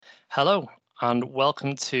Hello, and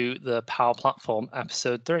welcome to the Power Platform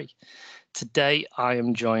episode 3. Today, I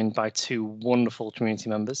am joined by two wonderful community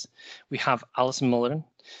members. We have Alison Mulligan.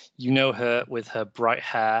 You know her with her bright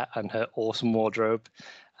hair and her awesome wardrobe.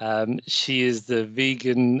 She is the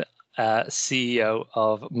vegan CEO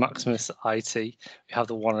of Maximus IT. We have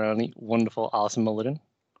the one and only wonderful Alison Mulligan.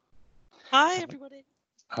 Hi, everybody.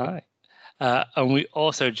 Hi. And we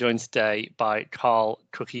also joined today by Carl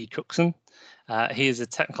Cookie Cookson. He is a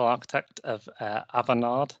technical architect of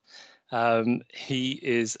Avanade. He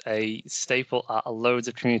is a staple at loads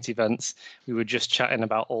of community events. We were just chatting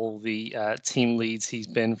about all the team leads he's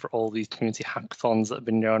been for all these community hackathons that have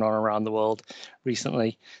been going on around the world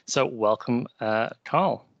recently. So welcome,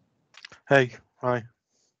 Carl. Hey, hi.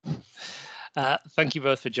 Thank you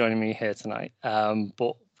both for joining me here tonight.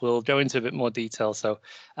 But we'll go into a bit more detail. So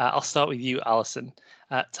I'll start with you, Alison.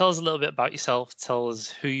 Tell us a little bit about yourself. Tell us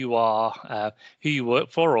who you are, who you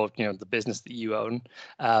work for, or the business that you own,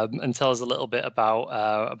 and tell us a little bit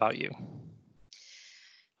about you.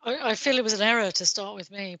 I feel it was an error to start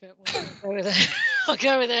with me, but we'll go with it. I'll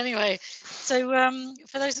go with it anyway. So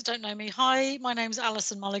for those that don't know me, hi, my name's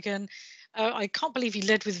Alison Mulligan. I can't believe you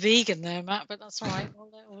led with vegan there, Matt, but that's all right.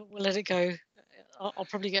 We'll let it go. I'll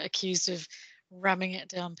probably get accused of ramming it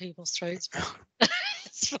down people's throats.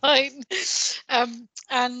 It's fine.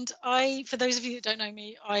 And for those of you that don't know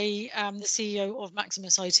me, I am the CEO of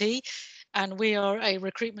Maximus IT, and we are a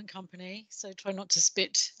recruitment company. So try not to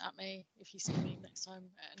spit at me if you see me next time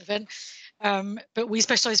at an event. But we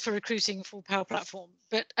specialize for recruiting for Power Platform.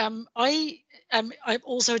 But I'm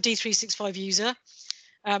also a D365 user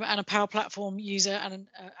and a Power Platform user and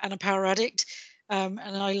a Power Addict. And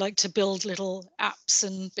I like to build little apps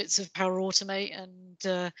and bits of Power Automate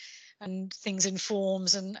and things in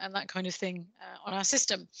forms and that kind of thing on our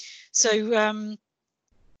system. So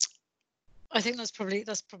I think that's probably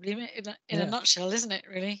it in a nutshell, isn't it?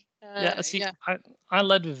 Really? I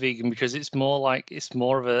led with vegan because it's more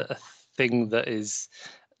of a thing that is.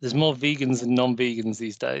 There's more vegans than non-vegans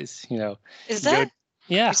these days. Is there?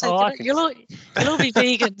 Yeah. You'll all be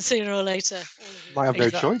vegan sooner or later. Might have no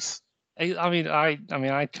choice. I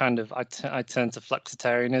tend to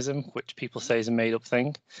flexitarianism, which people say is a made-up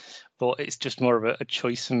thing, but it's just more of a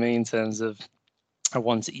choice for me in terms of I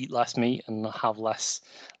want to eat less meat and have less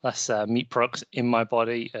meat products in my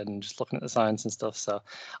body, and just looking at the science and stuff. So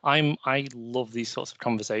I love these sorts of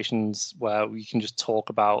conversations where we can just talk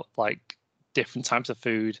about like different types of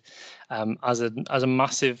food. As a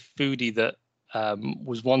massive foodie that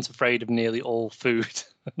was once afraid of nearly all food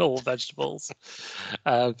and all vegetables,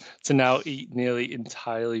 to now eat nearly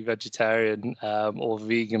entirely vegetarian or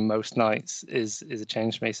vegan most nights is a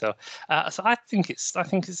change for me. So I think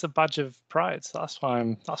it's a badge of pride. So that's why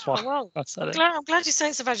I said it. I'm glad you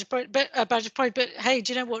say it's a badge of pride. But hey,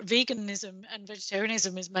 do you know what veganism and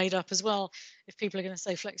vegetarianism is made up as well? If people are going to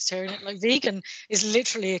say flexitarian, like vegan is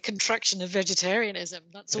literally a contraction of vegetarianism.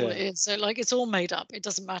 That's all it is. So like it's all made up. It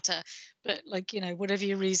doesn't matter. But like whatever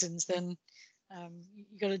your reasons, then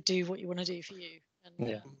you got to do what you want to do for you.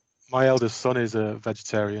 And, my eldest son is a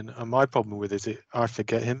vegetarian, and my problem with it is I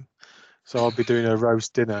forget him. So I'll be doing a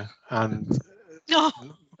roast dinner, and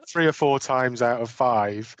 3 or 4 times out of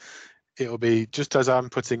 5, it'll be just as I'm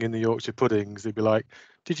putting in the Yorkshire puddings, it'll be like,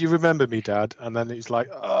 "Did you remember me, Dad?" And then it's like,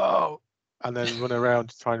 "Oh," and then run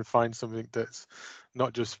around to try and find something that's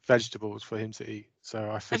not just vegetables for him to eat. So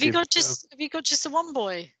I forgive. Have you got just the one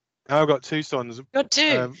boy? No, I've got 2 sons. Got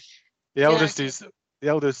 2. The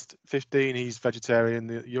eldest 15, he's vegetarian.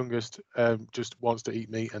 The youngest just wants to eat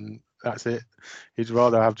meat, and that's it. He'd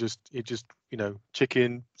rather have just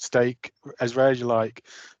chicken, steak, as rare as you like,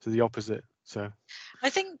 to the opposite. So I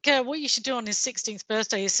think what you should do on his 16th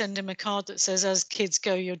birthday is send him a card that says, "As kids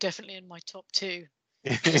go, you're definitely in my top 2."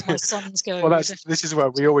 As my sons go. Well, this is where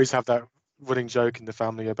we always have that running joke in the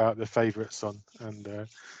family about the favourite son and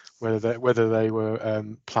whether they were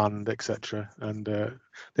planned, etc. And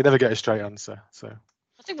they never get a straight answer. So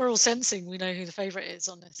I think we're all sensing we know who the favourite is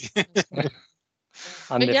on this.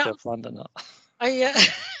 And if they're planned or not.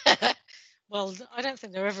 Well, I don't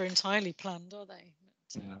think they're ever entirely planned, are they?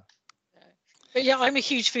 But yeah, I'm a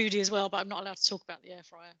huge foodie as well, but I'm not allowed to talk about the air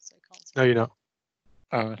fryer, so I can't. No, you're not.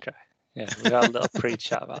 Oh, okay. Yeah, we had a little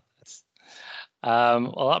pre-chat about this.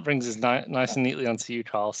 Well, that brings us nice and neatly onto you,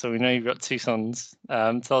 Carl. So we know you've got 2 sons.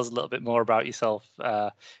 Tell us a little bit more about yourself.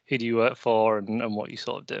 Who do you work for, and what you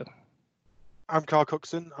sort of do? I'm Carl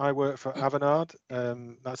Cookson. I work for Avanade.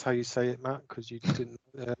 That's how you say it, Matt, because you didn't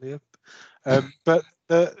earlier.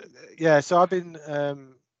 So I've been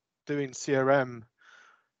doing CRM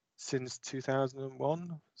since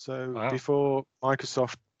 2001. So Before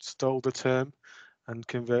Microsoft stole the term, and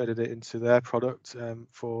converted it into their product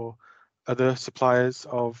for other suppliers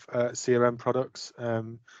of CRM products.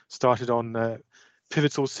 Started on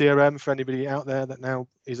Pivotal CRM for anybody out there that now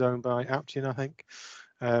is owned by Aptian, I think,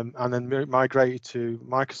 and then migrated to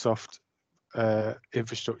Microsoft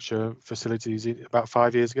infrastructure facilities about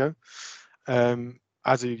 5 years ago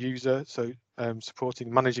as a user, so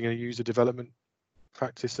managing a user development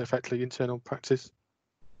practice, effectively internal practice.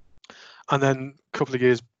 And then a couple of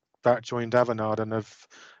years back joined Avanade, and have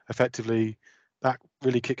effectively, that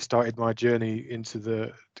really kick-started my journey into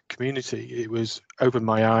the community. It was opened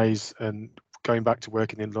my eyes and going back to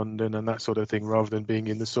working in London and that sort of thing rather than being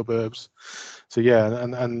in the suburbs. So yeah,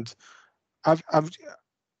 and I've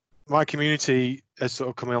my community has sort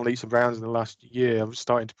of come on leaps and bounds in the last year. I'm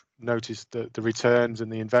starting to notice the returns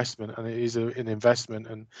and the investment, and it is an investment,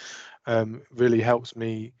 and really helps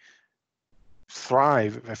me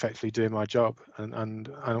thrive effectively doing my job, and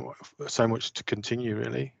so much to continue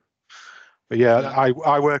really. But yeah,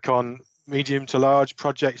 I work on medium to large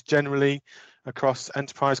projects generally across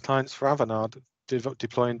enterprise clients for Avanade,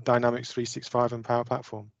 deploying Dynamics 365 and Power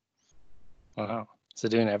Platform. Wow, so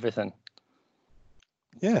doing everything.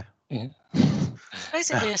 Yeah. It's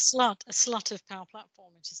basically a slut of Power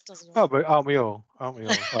Platform. It just does it all. Oh, but aren't we all?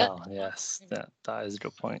 Well, yes, that is a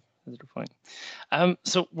good point.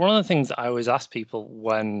 So one of the things that I always ask people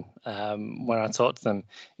when I talk to them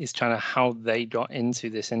is kind of how they got into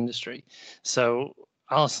this industry. So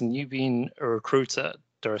Alison, you being a recruiter,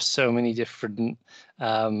 there are so many different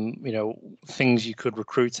things you could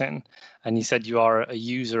recruit in, and you said you are a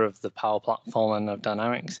user of the Power Platform and of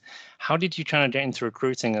Dynamics. How did you kind of get into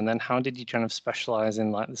recruiting, and then how did you kind of specialize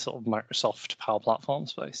in like the sort of Microsoft Power Platform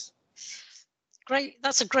space? Great,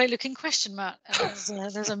 that's a great looking question, Matt.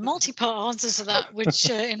 And there's a multi-part answer to that, which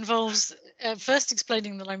involves first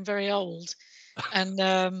explaining that I'm very old,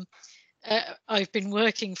 and I've been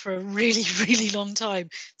working for a really, really long time.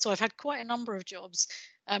 So I've had quite a number of jobs.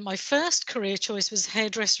 My first career choice was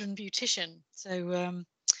hairdresser and beautician. So,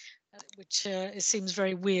 which it seems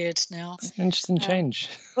very weird now. It's an interesting change.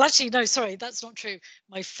 Well, actually, no, sorry, that's not true.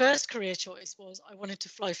 My first career choice was I wanted to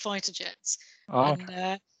fly fighter jets. Oh,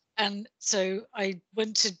 and so I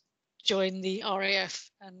went to join the RAF,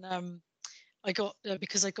 and I got,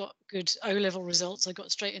 because I got good O-level results, I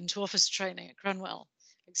got straight into officer training at Cranwell,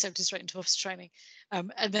 accepted straight into officer training.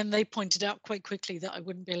 And then they pointed out quite quickly that I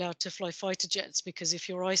wouldn't be allowed to fly fighter jets, because if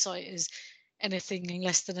your eyesight is anything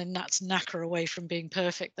less than a gnat's knacker away from being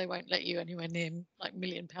perfect, they won't let you anywhere near like £1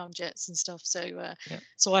 million jets and stuff. So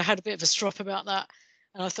so I had a bit of a strop about that,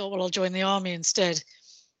 and I thought, well, I'll join the army instead.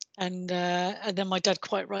 And then my dad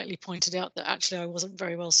quite rightly pointed out that actually I wasn't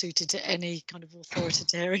very well suited to any kind of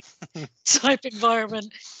authoritarian type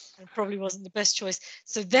environment, and probably wasn't the best choice.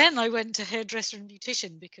 So then I went to hairdresser and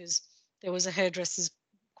beautician, because there was a hairdresser's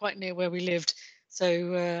quite near where we lived.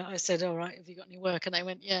 So I said, all right, have you got any work? And they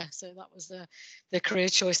went, yeah. So that was the career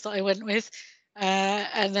choice that I went with.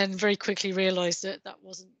 And then very quickly realized that that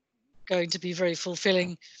wasn't going to be very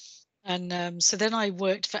fulfilling. And so then I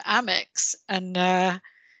worked for Amex, and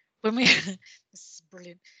when we this is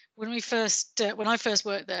brilliant. When I first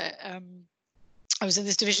worked there, I was in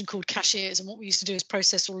this division called cashiers, and what we used to do is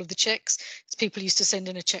process all of the checks, because people used to send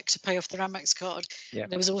in a check to pay off their Amex card. Yeah.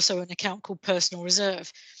 There was also an account called personal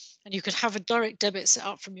reserve, and you could have a direct debit set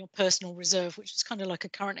up from your personal reserve, which was kind of like a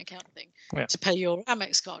current account thing, to pay your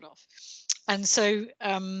Amex card off. And so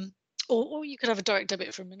or you could have a direct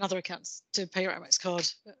debit from another account to pay your Amex card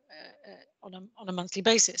on a monthly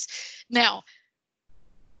basis. Now,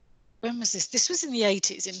 when was this? This was in the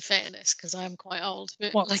 80s, in fairness, because I am quite old.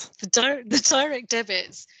 But like the direct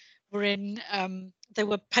debits were in, they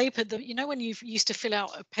were paper. When you used to fill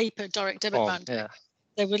out a paper direct debit mandate,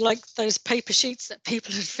 they were like those paper sheets that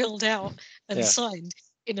people had filled out and signed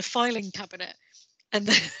in a filing cabinet, and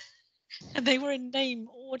they were in name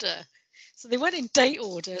order. So they weren't in date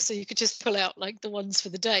order, so you could just pull out like the ones for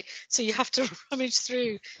the day. So you have to rummage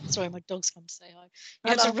through. Sorry, my dog's come to say hi.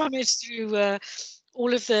 You have to rummage through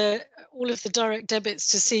all of the direct debits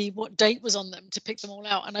to see what date was on them, to pick them all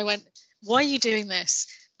out. And I went, why are you doing this?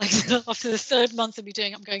 Like after the third month of me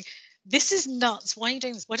doing it, I'm going, this is nuts. Why are you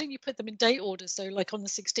doing this? Why don't you put them in date order? So like on the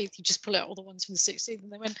 16th, you just pull out all the ones from the 16th.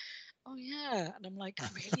 And they went, oh yeah. And I'm like,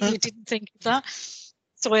 really? You didn't think of that?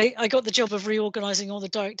 So I got the job of reorganizing all the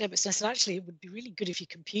direct debits. And I said, actually, it would be really good if you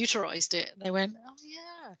computerized it. And they went, oh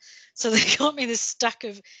yeah. So they got me this stack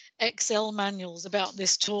of Excel manuals about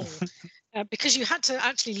this tool. Because you had to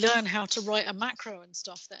actually learn how to write a macro and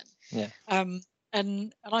stuff then. Yeah.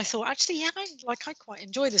 And I thought, actually, yeah, I quite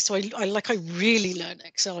enjoy this. So I really learned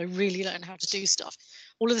Excel. I really learned how to do stuff.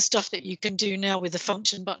 all of the stuff that you can do now with the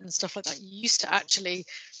function button and stuff like that, you used to actually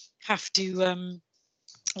have to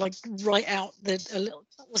like write out a little,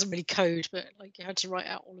 that wasn't really code, but like you had to write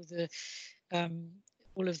out all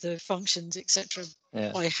of the functions, etc.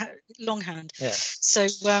 by longhand. So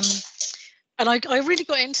and I really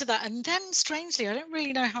got into that, and then strangely, I don't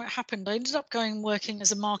really know how it happened, I ended up going working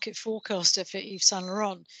as a market forecaster for Yves Saint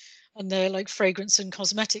Laurent on their like fragrance and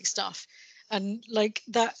cosmetic stuff. And like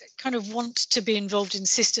that kind of want to be involved in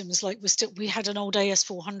systems, like we had an old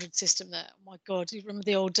AS400 system there. Oh my God, do you remember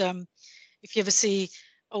the old if you ever see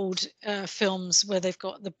old films where they've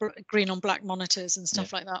got the green on black monitors and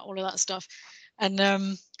stuff like that, all of that stuff. And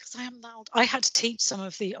because I am that old, I had to teach some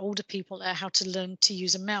of the older people there how to learn to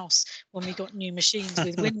use a mouse when we got new machines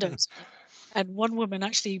with Windows. And one woman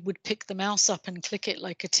actually would pick the mouse up and click it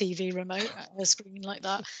like a TV remote at her screen like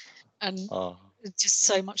that. And it's just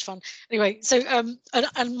so much fun. Anyway, so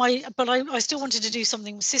but I still wanted to do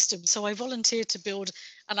something with systems, so I volunteered to build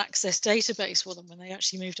an Access database for them when they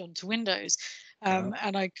actually moved on to Windows.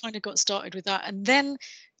 And I kind of got started with that. And then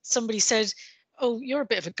somebody said, "Oh, you're a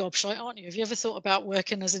bit of a gobshite, aren't you? Have you ever thought about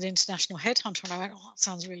working as an international headhunter?" And I went, "Oh, that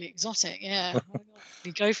sounds really exotic. Yeah, I'll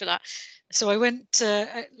really go for that." So I went,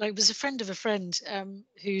 like, was a friend of a friend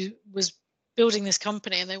who was building this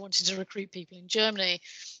company, and they wanted to recruit people in Germany.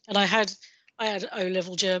 And I had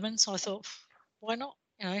O-level German, so I thought, why not?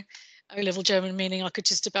 You know, O-level German meaning I could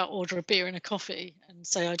just about order a beer and a coffee and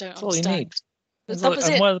say I don't understand. All you need. That was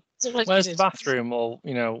it. Where's the bathroom, or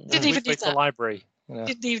didn't even need the library?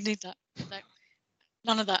 Didn't even need that. No,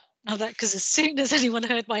 none of that. None of that, because as soon as anyone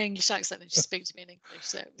heard my English accent, they just speak to me in English,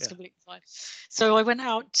 so it was completely fine. So I went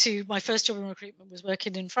out to my first job in recruitment was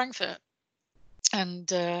working in Frankfurt,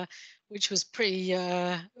 and which was pretty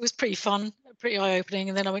fun, pretty eye-opening.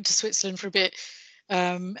 And then I went to Switzerland for a bit,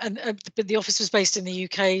 but the office was based in the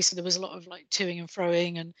UK, so there was a lot of like toing and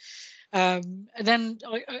froing. And then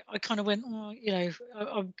I kind of went, oh, you know,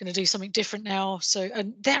 I'm going to do something different now. So,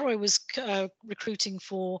 and there I was recruiting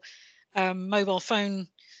for mobile phone.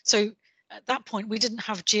 So at that point we didn't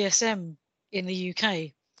have GSM in the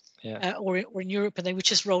UK. Or in Europe, and they were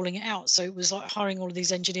just rolling it out. So it was like hiring all of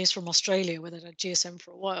these engineers from Australia, where they'd had GSM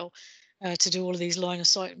for a while, to do all of these line of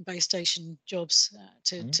sight and base station jobs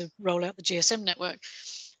to roll out the GSM network.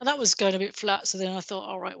 And that was going a bit flat. So then I thought,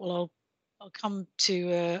 all right, well, I'll come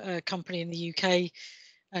to a company in the UK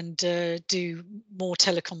and do more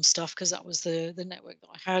telecom stuff, because that was the network that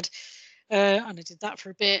I had. And I did that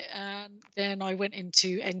for a bit, and then I went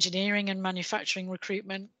into engineering and manufacturing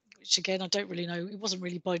recruitment, which again I don't really know. It wasn't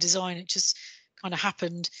really by design; it just kind of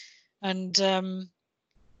happened. And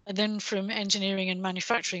then from engineering and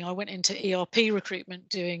manufacturing, I went into ERP recruitment,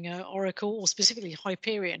 doing Oracle, or specifically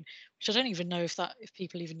Hyperion, which I don't even know if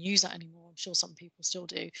people even use that anymore. I'm sure some people still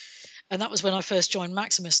do. And that was when I first joined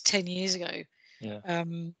Maximus 10 years ago.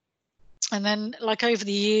 And then, like, over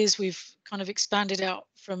the years, we've kind of expanded out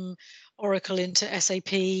from Oracle into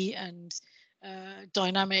SAP and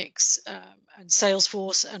Dynamics and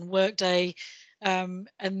Salesforce and Workday.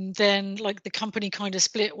 And then, like, the company kind of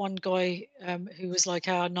split. One guy who was like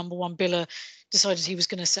our number one biller decided he was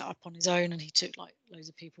going to set up on his own, and he took like loads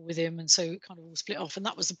of people with him, and so it kind of all split off. And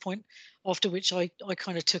that was the point after which I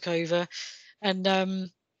kind of took over. And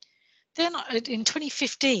then in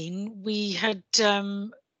 2015 we had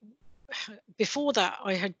before that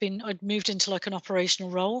I'd moved into like an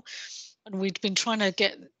operational role, and we'd been trying to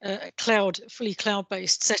get a fully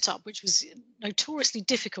cloud-based setup, which was notoriously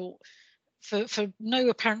difficult for no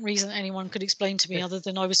apparent reason that anyone could explain to me, other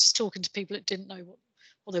than I was just talking to people that didn't know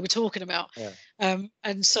what they were talking about.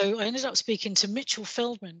 And so I ended up speaking to Mitchell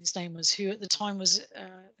Feldman, his name was, who at the time was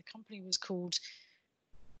the company was called,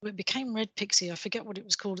 it became Red Pixie, I forget what it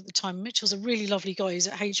was called at the time. Mitchell's a really lovely guy. He's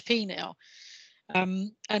at HP now.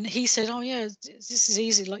 And he said, "Oh yeah, this is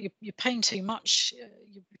easy. Like, you're paying too much.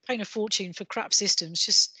 You're paying a fortune for crap systems.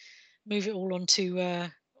 Just move it all onto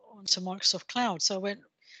Microsoft Cloud."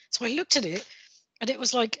 So I looked at it, and it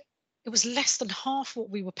was less than half what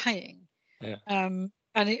we were paying. And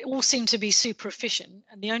it all seemed to be super efficient.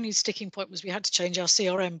 And the only sticking point was we had to change our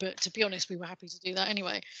CRM. But to be honest, we were happy to do that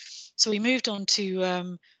anyway. So we moved on to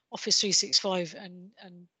Office 365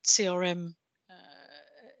 and CRM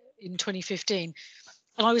in 2015,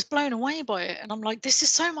 and I was blown away by it. And I'm like, this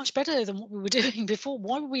is so much better than what we were doing before.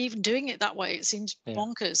 Why were we even doing it that way? It seems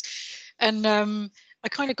bonkers. And I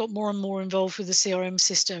kind of got more and more involved with the CRM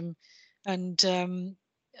system, and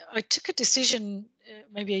I took a decision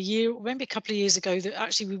maybe a couple of years ago, that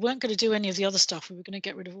actually we weren't going to do any of the other stuff. We were going to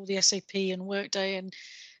get rid of all the SAP and Workday and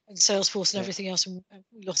Salesforce and everything else, and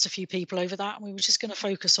we lost a few people over that, and we were just going to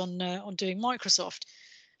focus on doing Microsoft.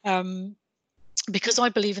 because I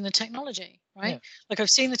believe in the technology, right? Yeah. Like I've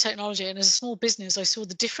seen the technology, and as a small business, I saw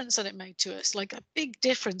the difference that it made to us, like a big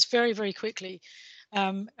difference very, very quickly.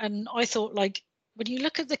 And I thought, like, when you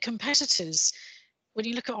look at the competitors, when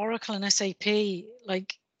you look at Oracle and SAP,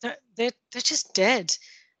 like they're just dead.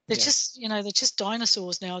 They're just, they're just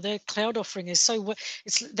dinosaurs now. Their cloud offering is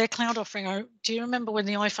it's their cloud offering. Do you remember when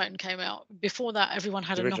the iPhone came out? Before that, everyone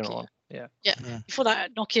had The a original Nokia. one. Yeah. Yeah. Before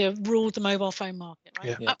that, Nokia ruled the mobile phone market,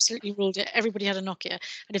 right? Yeah. Absolutely ruled it. Everybody had a Nokia.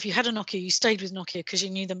 And if you had a Nokia, you stayed with Nokia because you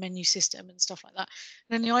knew the menu system and stuff like that.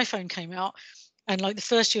 And then the iPhone came out, and like the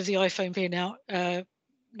first year of the iPhone being out,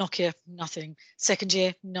 Nokia, nothing. Second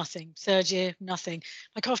year, nothing. Third year, nothing.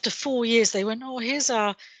 Like after 4 years, they went, oh, here's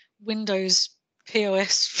our Windows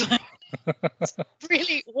POS phone. It's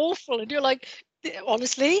really awful. And you're like,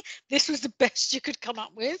 honestly, this was the best you could come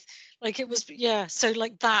up with. Like it was, yeah. So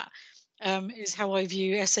like that is how I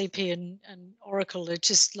view SAP and Oracle. They're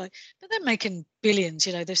just like, but they're making billions.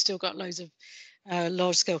 They've still got loads of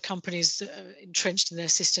large-scale companies that are entrenched in their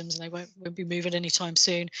systems, and they won't be moving anytime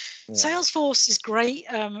soon. Yeah. Salesforce is great,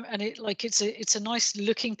 and it's a nice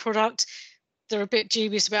looking product. They're a bit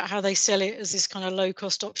dubious about how they sell it as this kind of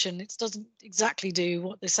low-cost option. It doesn't exactly do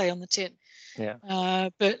what they say on the tin. Yeah.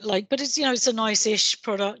 But it's it's a nice-ish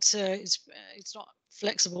product. It's not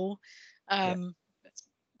flexible.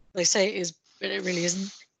 They say it is, but it really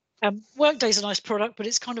isn't. Workday's a nice product, but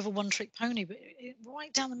it's kind of a one-trick pony. But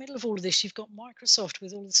right down the middle of all of this, you've got Microsoft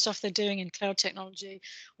with all the stuff they're doing in cloud technology,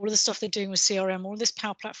 all of the stuff they're doing with CRM, all this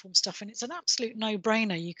Power Platform stuff, and it's an absolute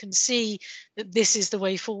no-brainer. You can see that this is the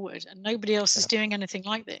way forward, and nobody else is doing anything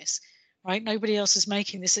like this, right? Nobody else is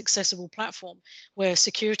making this accessible platform where a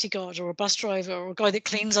security guard or a bus driver or a guy that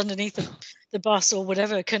cleans underneath the bus or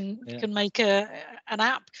whatever can make an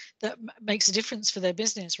app that makes a difference for their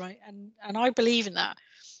business, right? And I believe in that.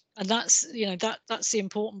 And that's that's the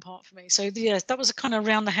important part for me. So that was a kind of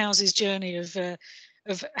around the houses journey of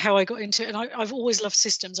how I got into it. And I've always loved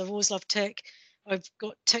systems. I've always loved tech. I've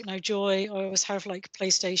got techno joy. I always have like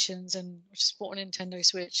PlayStations, and I just bought a Nintendo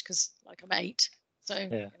Switch because like I'm 8.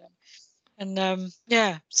 So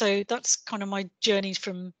so that's kind of my journey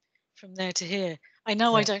from there to here. I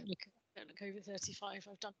know I don't look over 35.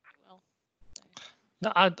 I've done pretty well. So.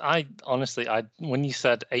 No, I honestly, when you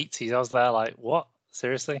said 80s, I was there like, what?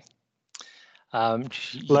 Seriously? Late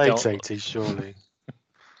 80s, surely.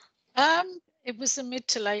 It was the mid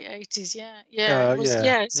to late 80s. Yeah. It was,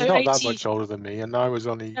 So you're not that much older than me, and I was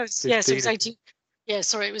only 15. So it was 80. Yeah,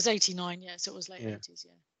 sorry, it was 89. Yeah, so it was late 80s.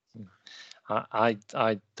 Yeah. I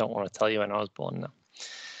don't want to tell you when I was born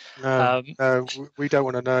now. No, we don't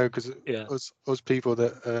want to know, because us people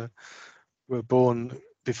that were born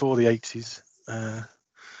before the 80s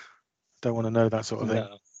don't want to know that sort of thing.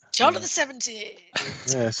 Child of the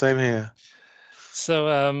 70s. Yeah, same here. So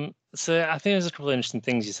I think there's a couple of interesting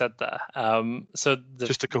things you said there.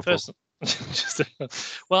 Just a couple.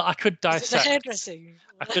 Well, I could dissect. The hairdressing.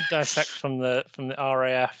 I could dissect from the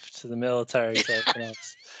RAF to the military to everything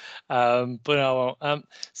else, but I won't.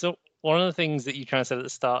 So one of the things that you kind of said at the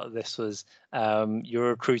start of this was you're a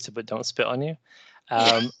recruiter, but don't spit on you.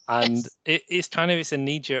 And it's a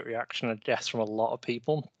knee-jerk reaction, I guess, from a lot of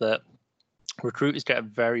people that recruiters get a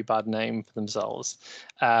very bad name for themselves,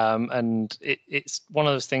 and it's one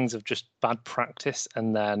of those things of just bad practice,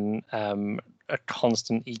 and then a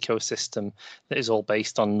constant ecosystem that is all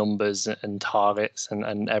based on numbers and targets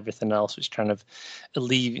and everything else, which kind of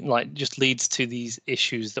just leads to these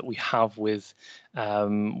issues that we have with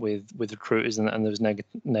recruiters and those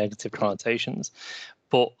negative connotations.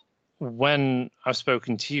 But when I've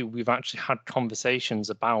spoken to you, we've actually had conversations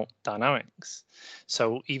about dynamics.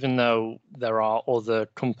 So even though there are other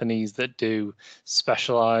companies that do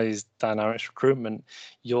specialized dynamics recruitment,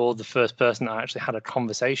 you're the first person that I actually had a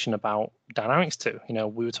conversation about dynamics to.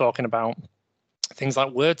 We were talking about things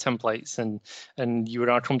like Word templates, and you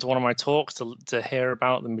would come to one of my talks to hear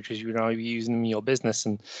about them because you would be using them in your business,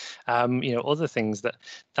 and other things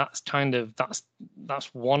that's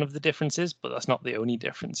one of the differences, but that's not the only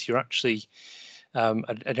difference. You're actually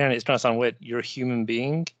again, it's going to sound weird, you're a human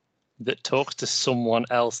being that talks to someone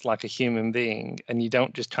else like a human being, and you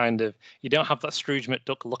don't just you don't have that Scrooge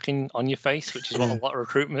McDuck looking on your face, which is what a lot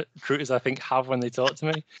of recruiters I think have when they talk to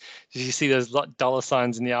me. You see those dollar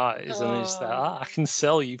signs in the eyes, and they just say, I can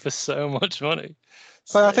sell you for so much money.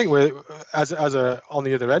 But I think we're on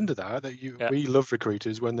the other end of that we love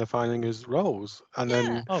recruiters when they're finding us roles, and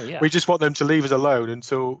then we just want them to leave us alone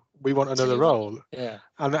until we want another role.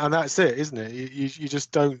 And that's it, isn't it? You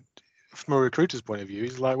just don't. From a recruiter's point of view,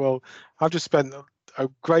 he's like, well, I've just spent a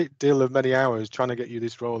great deal of many hours trying to get you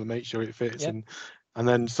this role and make sure it fits, and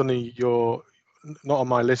then suddenly you're not on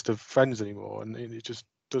my list of friends anymore, and it just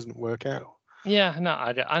doesn't work out. Yeah, no,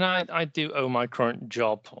 I do owe my current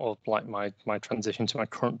job, or like my transition to my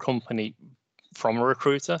current company, from a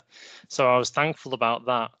recruiter. So I was thankful about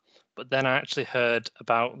that. But then I actually heard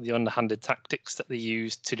about the underhanded tactics that they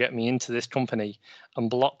used to get me into this company and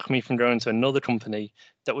block me from going to another company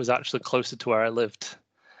that was actually closer to where I lived.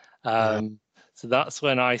 So that's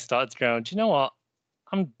when I started to go, do you know what?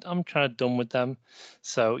 I'm kind of done with them.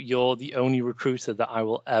 So you're the only recruiter that I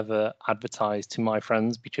will ever advertise to my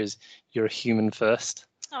friends, because you're a human first.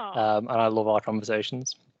 And I love our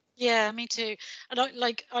conversations. Yeah, me too. And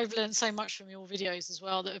I've learned so much from your videos as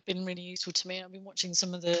well that have been really useful to me. I've been watching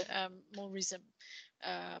some of the more recent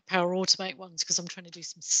Power Automate ones because I'm trying to do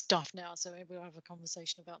some stuff now. So maybe we'll have a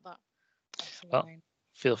conversation about that. Well,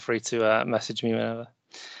 feel free to message me whenever.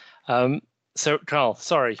 So Carl,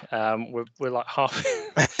 sorry, we're like half.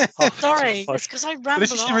 Sorry, it's because I ramble.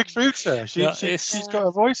 This is your recruiter. She's got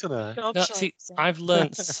a voice on her. No, see, I've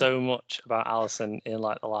learned so much about Alison in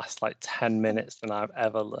like the last 10 minutes than I've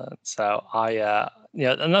ever learned. So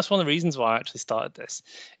and that's one of the reasons why I actually started this,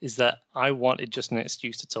 is that I wanted just an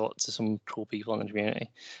excuse to talk to some cool people in the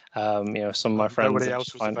community. Some of my friends. Nobody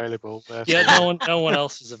else was available. Yeah, no one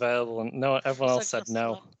else was available, and everyone else said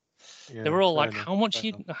no. Yeah, they were all like, "How much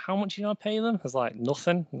you gonna pay them?" I was like,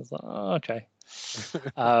 "Nothing." I was like, "Oh, okay."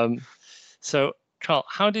 So, Carl,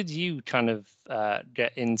 how did you kind of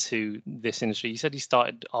get into this industry? You said you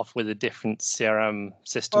started off with a different CRM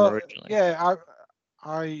system originally. Yeah,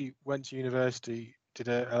 I went to university, did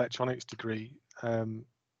an electronics degree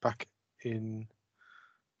back in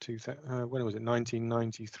 2000. When was it?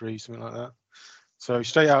 1993, something like that. So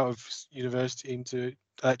straight out of university into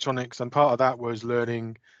electronics, and part of that was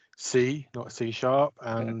learning C, not C#,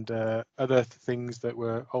 and other things that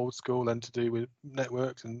were old school and to do with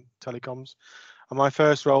networks and telecoms. And my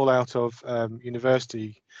first role out of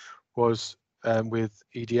university was with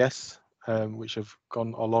EDS, which have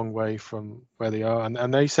gone a long way from where they are,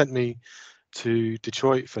 and they sent me to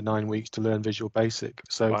Detroit for 9 weeks to learn Visual Basic.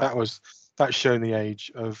 So that's shown the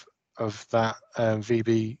age of that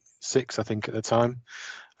VB6, I think, at the time.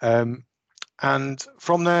 And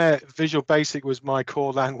from there, Visual Basic was my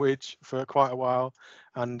core language for quite a while,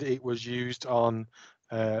 and it was used on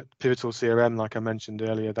Pivotal CRM, like I mentioned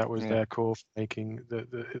earlier. That was their core for making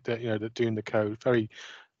doing the code. Very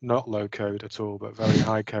not low code at all, but very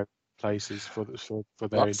high code places for their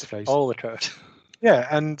interface. All the code. Yeah,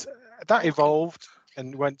 and that evolved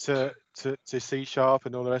and went to C#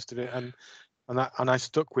 and all the rest of it, and I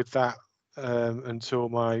stuck with that until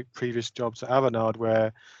my previous jobs at Avanade,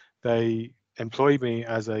 where they employed me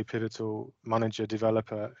as a Pivotal manager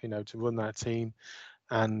developer, to run that team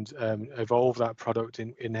and evolve that product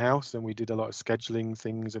in-house. And we did a lot of scheduling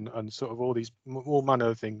things and sort of all manner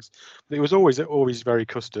of things. But it was always very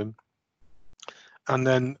custom. And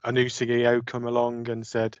then a new CEO come along and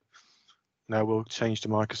said, no, we'll change to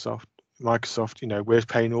Microsoft. Microsoft, we're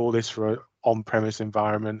paying all this for an on-premise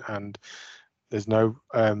environment, and there's no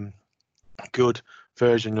good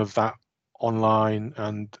version of that online,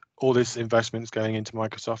 and all this investment's going into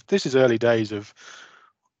Microsoft. This is early days of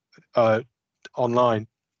online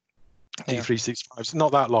D365. It's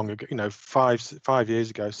not that long ago, 5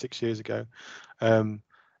 years ago, 6 years ago,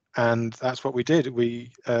 and that's what we did.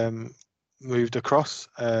 We moved across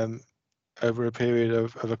over a period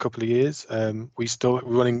of a couple of years. We still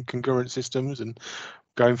running concurrent systems and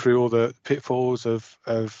going through all the pitfalls of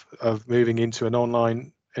moving into an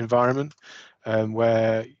online environment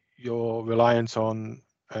where you're reliant on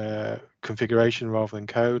configuration rather than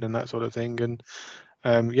code and that sort of thing. And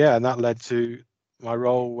and that led to my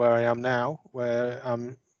role where I am now, where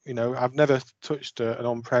I've never touched an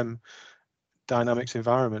on-prem Dynamics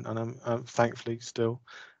environment, and I'm thankfully still,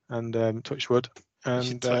 and touch wood. And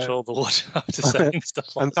you should touch all the wood after saying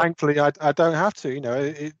stuff like and thankfully I don't have to.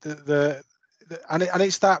 And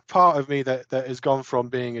it's that part of me that has gone from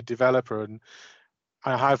being a developer, and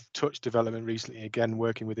I have touched development recently, again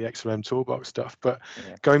working with the XRM toolbox stuff, but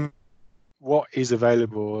going what is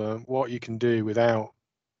available, what you can do without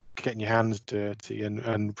getting your hands dirty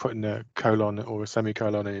and putting a colon or a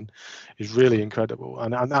semicolon in is really incredible.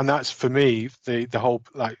 And that's for me the whole,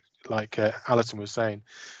 like Alison was saying,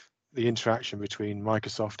 the interaction between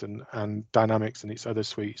Microsoft and Dynamics and its other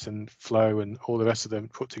suites and Flow and all the rest of them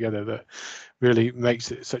put together that really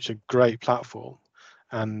makes it such a great platform.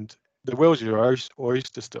 And the world's your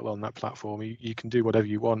oyster still on that platform. You can do whatever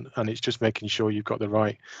you want, and it's just making sure you've got the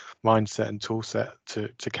right mindset and tool set to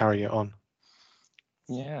carry it on.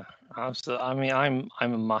 Yeah, absolutely. I mean,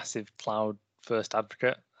 I'm a massive cloud first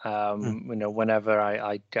advocate. Whenever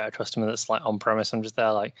I get a customer that's like on premise, I'm just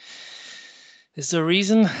there like, Is there a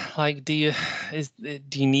reason? Like, do you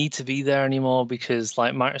need to be there anymore? Because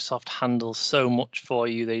like Microsoft handles so much for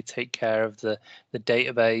you. They take care of the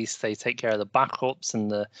database, they take care of the backups and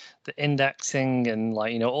the indexing, and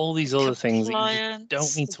like, you know, all these other things that you just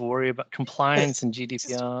don't need to worry about, compliance and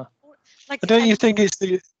GDPR. Like, But don't you think it's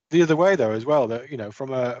the other way though as well, that, you know,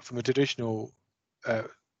 from a traditional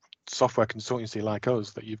software consultancy like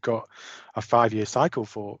us, that you've got a 5-year cycle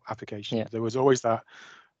for applications. Yeah. There was always that,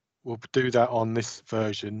 we'll do that on this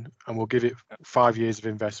version and we'll give it 5 years of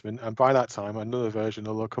investment, and by that time another version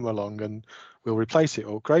will come along and we'll replace it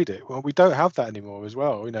or upgrade it. Well, we don't have that anymore as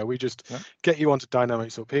well. You know, we just get you onto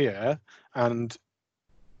Dynamics up here and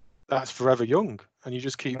that's forever young, and you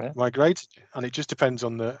just keep migrating it, and it just depends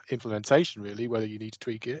on the implementation really, whether you need to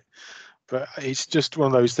tweak it. But it's just one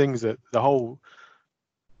of those things that the whole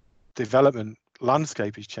development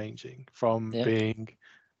landscape is changing from being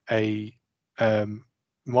a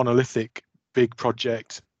monolithic big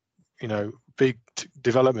project, you know, big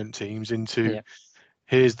development teams, into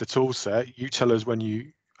here's the tool set, you tell us when you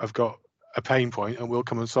have got a pain point and we'll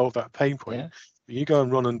come and solve that pain point. You go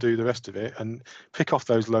and run and do the rest of it and pick off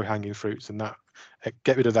those low-hanging fruits, and that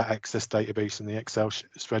get rid of that excess database and the Excel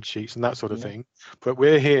spreadsheets and that sort of thing. But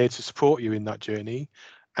we're here to support you in that journey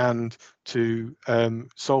and to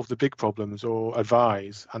solve the big problems or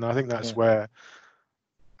advise. And I think that's where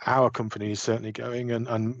our company is certainly going,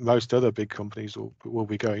 and most other big companies will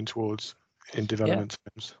be going towards in development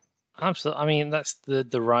terms. Absolutely. I mean, that's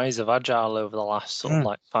the rise of Agile over the last sort of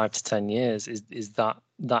like 5 to 10 years is that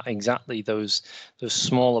exactly those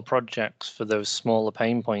smaller projects for those smaller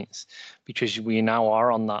pain points, because we now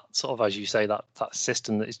are on that sort of, as you say, that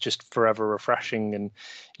system that is just forever refreshing. And,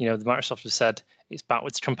 you know, the Microsoft has said it's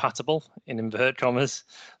backwards compatible in inverted commas.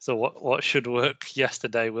 So what should work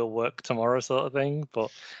yesterday will work tomorrow, sort of thing. But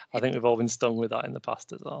I think we've all been stung with that in the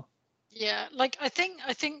past as well. Yeah, like I think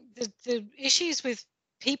the issues with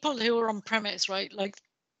people who are on premise, right? Like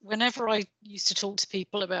whenever I used to talk to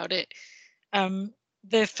people about it,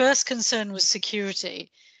 their first concern was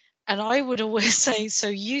security. And I would always say, so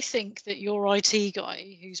you think that your IT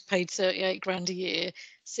guy who's paid 38 grand a year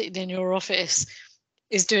sitting in your office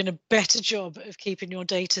is doing a better job of keeping your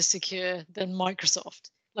data secure than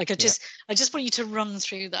Microsoft? Like I just want you to run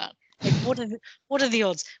through that. Like what are the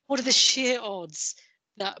odds? What are the sheer odds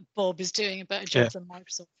that Bob is doing a better job than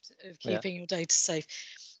Microsoft of keeping your data safe?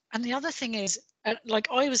 And the other thing is, like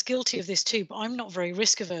I was guilty of this too, but I'm not very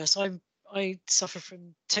risk averse. I suffer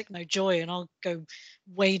from techno joy, and I'll go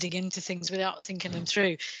wading into things without thinking them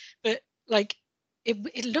through. But like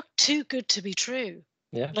it looked too good to be true.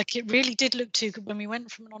 Yeah. Like it really did look too good when we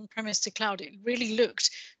went from an on-premise to cloud. It really looked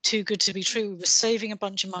too good to be true. We were saving a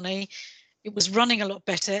bunch of money. It was running a lot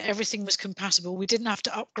better. Everything was compatible. We didn't have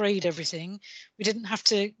to upgrade everything. We didn't have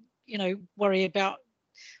to, you know, worry about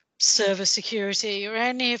server security or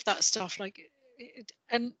any of that stuff. Like,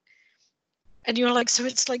 and you're like, so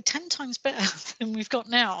it's like 10 times better than we've got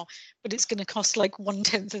now, but it's going to cost like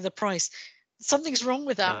 1/10 of the price. Something's wrong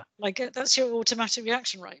with that. Like that's your automatic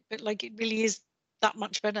reaction, right? But like it really is that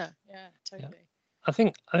much better. Yeah, totally. I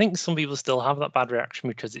think some people still have that bad reaction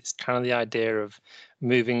because it's kind of the idea of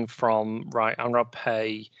moving from, right, I'm going to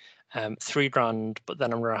pay $3 grand, but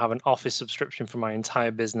then I'm going to have an Office subscription for my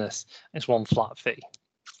entire business. It's one flat fee,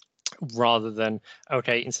 rather than,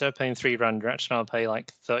 okay, instead of paying $3 grand, you're actually going to pay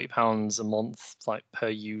like £30 a month, like per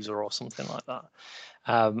user or something like that.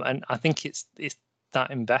 And I think it's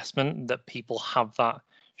that investment that people have that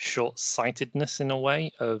short-sightedness in a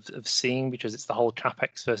way of seeing, because it's the whole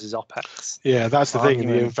capex versus opex. Yeah, that's the thing.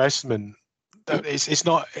 The investment, it's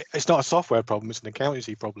not a software problem, it's an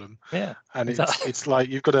accountancy problem. Yeah, and it's like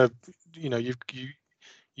you've got to, you know,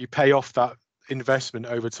 you pay off that investment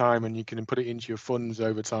over time, and you can put it into your funds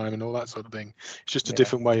over time and all that sort of thing. It's just a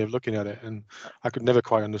different way of looking at it, and I could never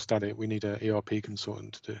quite understand it. We need an ERP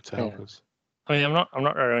consultant to help us. I mean, I'm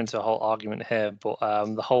not going into a whole argument here, but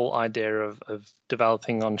the whole idea of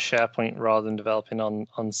developing on SharePoint rather than developing on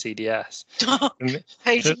CDS.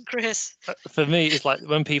 Paging Chris. For me, it's like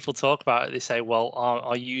when people talk about it, they say, well,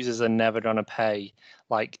 our users are never going to pay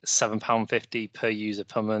like £7.50 per user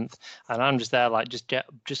per month, and I'm just there like,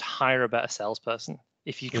 just hire a better salesperson.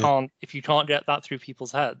 If you can't get that through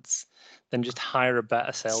people's heads, then just hire a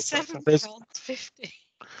better salesperson. £7.50.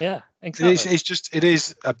 Yeah, exactly. It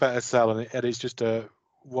is a better sell, and it is just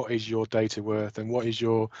what is your data worth, and what is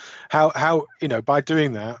your how you know, by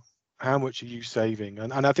doing that, how much are you saving?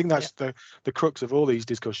 And I think that's the crux of all these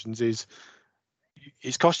discussions is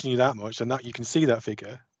it's costing you that much, and that you can see that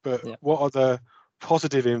figure, but what are the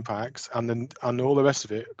positive impacts and all the rest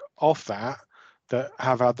of it off that that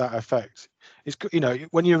have had that effect. It's, you know,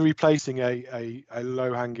 when you're replacing a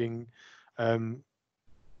low-hanging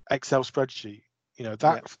Excel spreadsheet, you know,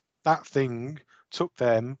 that thing took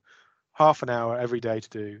them half an hour every day to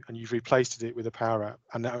do, and you've replaced it with a Power App,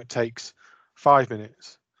 and now it takes 5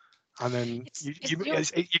 minutes. And then you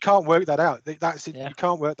can't work that out. That's it. You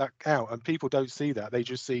can't work that out, and people don't see that. They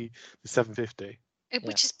just see the 750.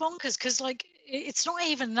 Which is bonkers, because like it's not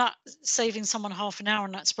even that saving someone half an hour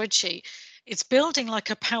on that spreadsheet. It's building like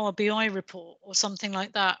a Power BI report or something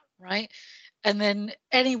like that, right? And then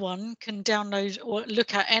anyone can download or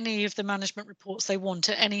look at any of the management reports they want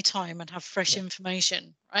at any time and have fresh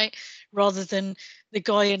information, right? Rather than the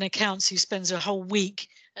guy in accounts who spends a whole week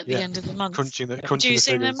at the end of the month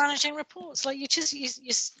producing their managing reports. Like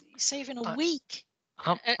you're saving a week.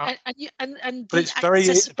 And but the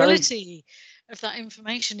accessibility of that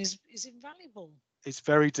information is invaluable. It's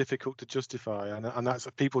very difficult to justify, and that's,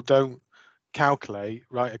 people don't calculate,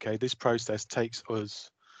 right? Okay, this process takes us,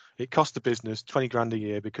 it costs the business 20 grand a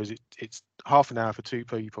year because it's half an hour for 2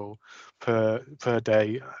 people per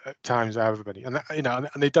day times everybody, and that, you know,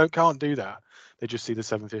 and they can't do that. They just see the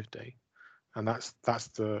 750, and that's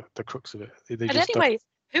the crux of it. Anyway,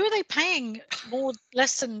 who are they paying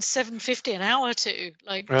less than 750 an hour to?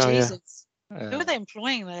 Like, Jesus, who are they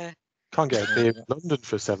employing there? Can't get a beer in London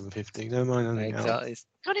for 750. No mind anything else.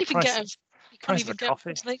 Can't even get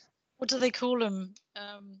what do they call them?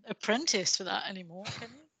 Apprentice for that anymore? Can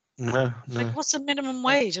you? No. Like, what's the minimum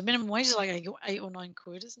wage? A minimum wage is like 8 or 9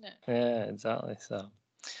 quid, isn't it? Yeah, exactly. So,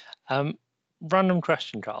 random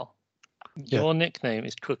question, Carl. Your nickname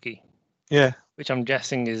is Cookie. Yeah. Which I'm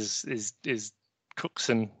guessing is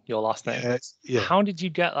Cookson, your last name. Yeah. How did you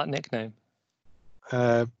get that nickname?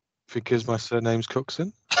 Because my surname's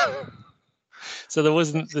Cookson. So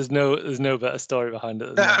there's no better story behind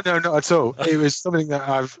it. No, not at all. It was something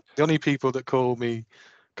that the only people that call me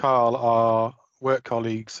Carl are work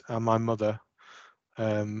colleagues and my mother.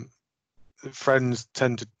 Friends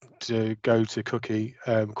tend to go to Cookie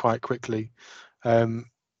quite quickly, and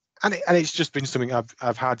it's just been something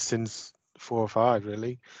I've had since 4 or 5,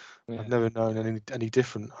 really. I've never known any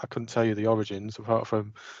different. I couldn't tell you the origins, apart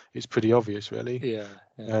from it's pretty obvious, really.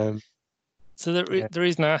 Yeah. So the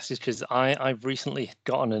reason I asked is because I've recently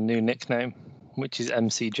gotten a new nickname, which is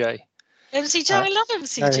MCJ. MCJ, I love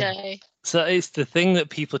MCJ. So it's the thing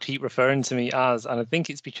that people keep referring to me as, and I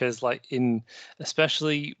think it's because, like,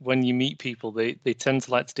 especially when you meet people, they tend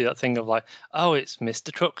to like to do that thing of like, oh, it's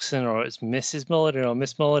Mr. Cookson or it's Mrs. Mulligan or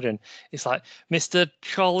Miss Mulligan. It's like Mr.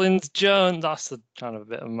 Collins Jones. That's kind of a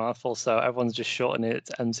bit of a mouthful, so everyone's just shortening it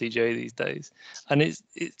to MCJ these days. And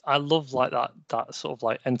I love like that sort of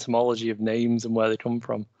like entomology of names and where they come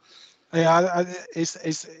from. Yeah,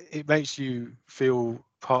 it makes you feel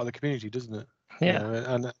part of the community, doesn't it? Yeah. You know,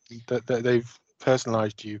 and that they've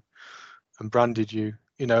personalized you and branded you.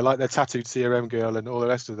 You know, like the tattooed CRM girl and all the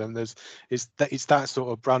rest of them. It's that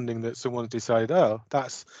sort of branding that someone's decided, oh,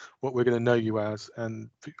 that's what we're going to know you as, and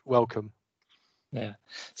welcome. Yeah.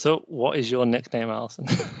 So, what is your nickname, Alison?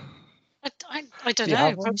 I don't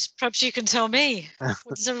know. Perhaps you can tell me.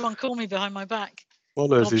 What does everyone call me behind my back?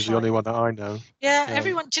 Wallace is the only one that I know. Yeah,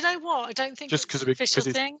 everyone. Do you know what? I don't think just it's an official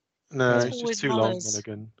thing. No, it's just too long,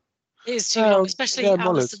 Mulligan. It is too long, especially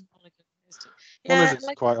Alison Mulligan. Yeah, is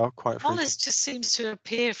quite Mullers just seems to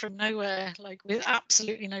appear from nowhere, like with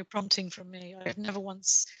absolutely no prompting from me. I've never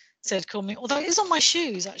once said call me, although it is on my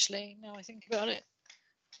shoes actually. Now I think about it,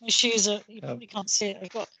 my shoes are. You probably can't see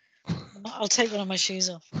it. I'll take one of my shoes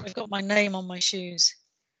off. I've got my name on my shoes.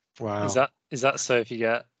 Wow. Is that so if you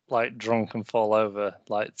get like drunk and fall over,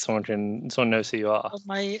 like someone knows who you are?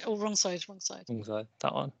 Wrong side. Wrong side.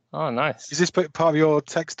 That one. Oh, nice. Is this part of your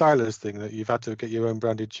textilers thing that you've had to get your own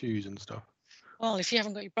branded shoes and stuff? Well, if you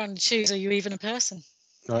haven't got your branded shoes, are you even a person?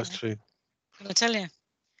 No, that's true. I'm gonna tell you.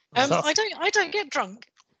 I don't get drunk.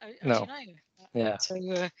 As you know. Yeah.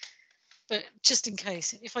 So, but just in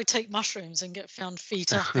case, if I take mushrooms and get found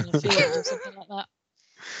feet up in a field or something like that.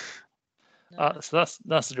 No. So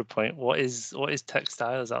that's a good point. What is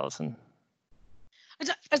textiles, Alison?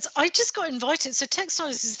 I just got invited. So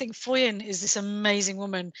textiles is this thing. Foyin is this amazing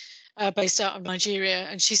woman based out of Nigeria,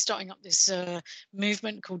 and she's starting up this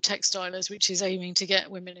movement called Textilers, which is aiming to get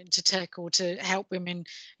women into tech or to help women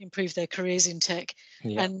improve their careers in tech.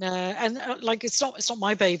 Yeah. And like it's not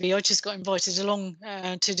my baby. I just got invited along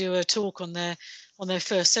to do a talk on their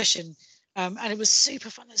first session, and it was super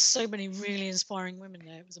fun. There's so many really inspiring women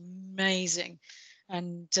there. It was amazing.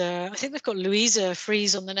 And I think they've got Louisa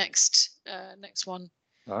Fries on the next one.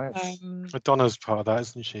 Nice. Donna's part of that,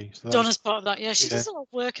 isn't she? So Donna's part of that. Yeah, she does a lot of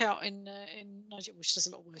work out in Nigeria. Well, she does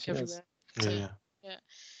a lot of work everywhere. So, yeah.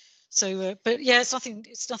 So, but yeah, it's nothing.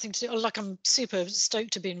 It's nothing to do. Like, I'm super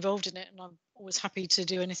stoked to be involved in it, and I'm always happy to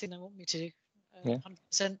do anything they want me to.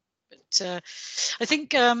 100%. But I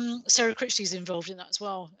think Sarah Critchley's involved in that as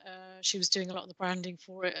well. She was doing a lot of the branding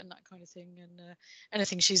for it and that kind of thing. And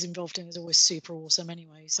anything she's involved in is always super awesome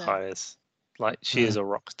anyway. So she is a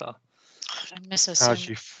rock star. I miss her How so do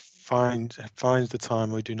you much. find the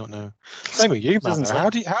time? We do not know. Same with you, man. How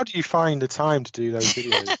do you find the time to do those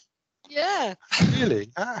videos? Yeah.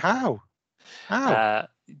 Really? How?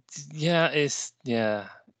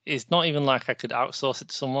 It's not even like I could outsource it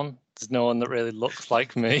to someone. There's no one that really looks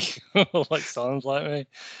like me or like sounds like me.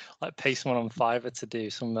 Like pay someone on Fiverr to do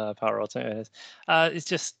some power alternatives. It's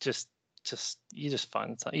just you just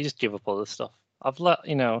find time. You just give up all this stuff.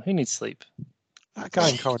 Who needs sleep? That guy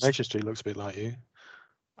in Coronation Street looks a bit like you.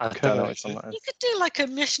 I don't know which one that is. You could do like a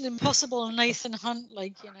Mission Impossible Nathan Hunt,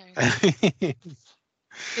 like,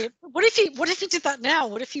 What if he did that now?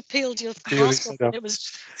 What if he peeled your mask off and it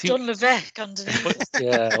was John Levesque underneath?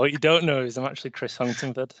 Yeah, what you don't know is I'm actually Chris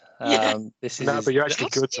Huntingford. But you're actually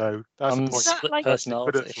good though. That's the point. Split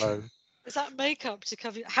personality. Is that makeup to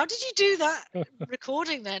cover? How did you do that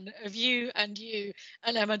recording then of you and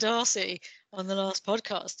Emma Darcy on the last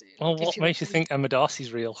podcast? Well, what makes you think Emma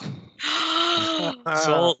Darcy's real?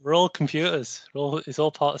 We're all computers. It's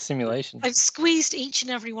all part of simulation. I've squeezed each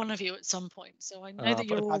and every one of you at some point, so I know that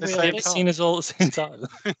you're all real. I've seen us all at the same time.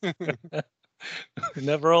 We're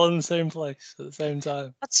never all in the same place at the same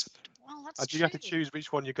time. That's do you have to choose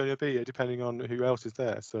which one you're going to be depending on who else is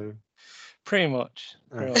there? So pretty much.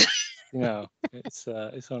 It's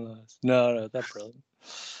one of those. No, they're brilliant.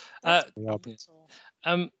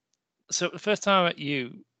 So the first time I met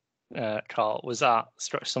you, Carl, was at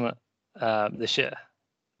Stretch Summit this year.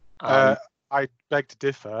 I beg to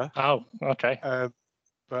differ. Oh, okay.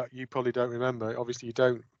 But you probably don't remember. Obviously, you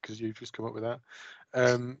don't because you've just come up with that.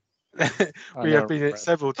 We have been at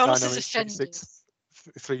several Dynamics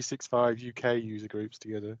 365 UK user groups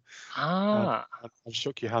together. I've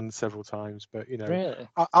shook your hand several times, but really?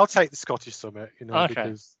 I'll take the Scottish Summit,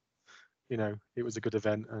 because it was a good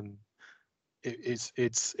event and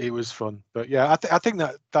it was fun. But yeah, I think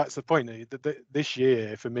that's the point. This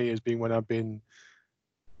year for me has been when I've been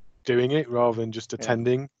doing it rather than just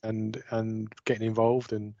attending and getting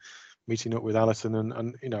involved and meeting up with Alison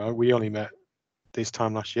and we only met this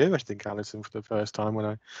time last year, I think, Alison, for the first time when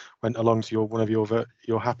I went along to one of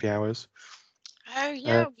your happy hours. Oh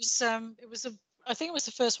yeah, I think it was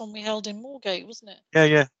the first one we held in Moorgate, wasn't it?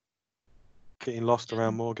 Yeah. Getting lost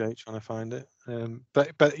around Moorgate trying to find it.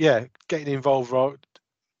 But yeah, getting involved,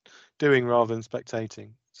 doing rather than spectating.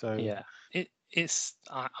 So yeah,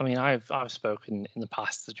 I've spoken in the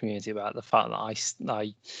past to the community about the fact that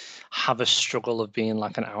I have a struggle of being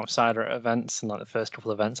like an outsider at events, and like the first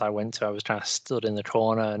couple of events I went to, I was kind of stood in the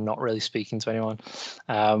corner and not really speaking to anyone,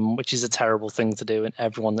 which is a terrible thing to do. And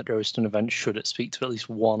everyone that goes to an event should speak to at least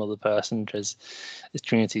one other person because this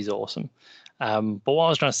community is awesome. But what I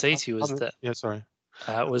was trying to say to you was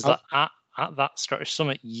that at that Scottish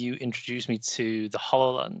Summit, you introduced me to the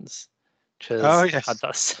HoloLens, because I had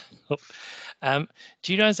that set up.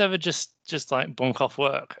 Do you guys ever just like bunk off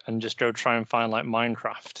work and just go try and find like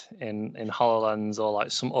Minecraft in HoloLens or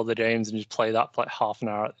like some other games and just play that for like half an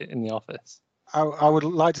hour in the office? I would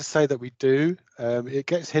like to say that we do. It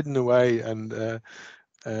gets hidden away, and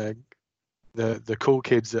the cool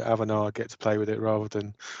kids at Avanar get to play with it rather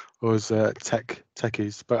than us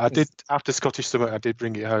techies. But I did, after Scottish Summit, I did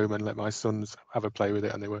bring it home and let my sons have a play with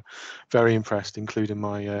it, and they were very impressed, including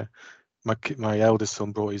my eldest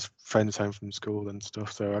son brought his friends home from school and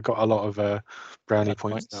stuff, so I got a lot of brownie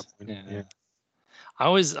points at that point. Yeah. I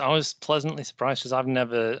was pleasantly surprised because I've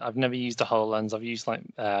never used a HoloLens. I've used like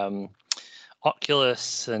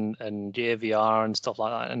Oculus and Gear VR and stuff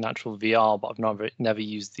like that, and natural VR, but I've never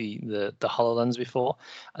used the HoloLens before,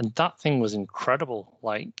 and that thing was incredible.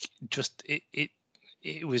 Like, just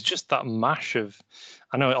it was just that mash of,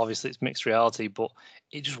 I know obviously it's mixed reality, but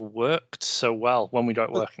it just worked so well when we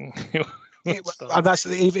got working. And that's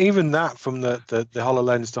even that from the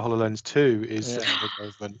HoloLens to HoloLens 2 is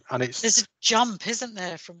movement, and there's a jump, isn't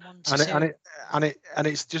there, from 1 to 2, and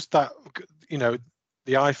it's just that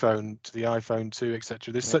the iPhone to the iPhone 2,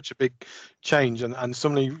 etc. There's such a big change, and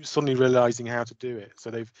suddenly realizing how to do it. So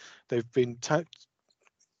they've been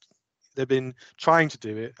trying to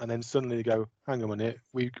do it, and then suddenly they go, hang on a minute,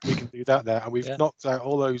 we can do that there, and we've knocked out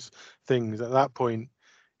all those things. At that point,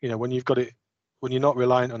 when you've got it, when you're not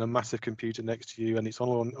reliant on a massive computer next to you, and it's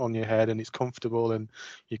all on your head, and it's comfortable, and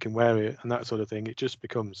you can wear it, and that sort of thing, it just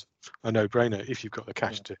becomes a no-brainer if you've got the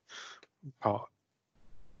cash to part.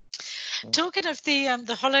 Talking of the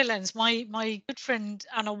HoloLens, my good friend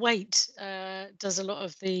Anna Waite does a lot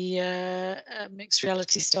of the mixed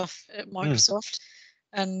reality stuff at Microsoft.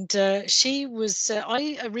 And she was,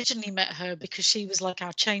 I originally met her because she was like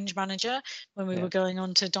our change manager when we were going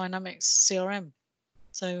on to Dynamics CRM.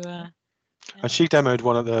 So, and she demoed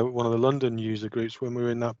one of the London user groups when we were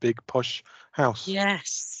in that big posh house.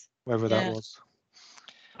 Yes. Wherever that was.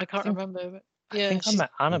 I can't remember. But I think I met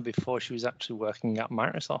Anna before she was actually working at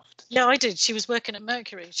Microsoft. Yeah, I did. She was working at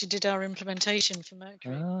Mercury. She did our implementation for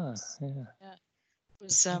Mercury. Yeah. It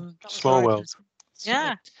was that was small world.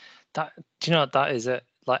 Yeah. That, do you know what that is? It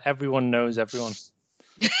like everyone knows everyone.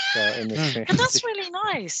 In this community. And that's really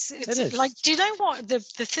nice. It is. Like, do you know what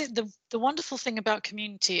the wonderful thing about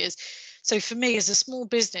community is? So for me, as a small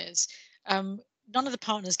business, none of the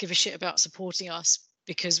partners give a shit about supporting us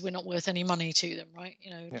because we're not worth any money to them, right?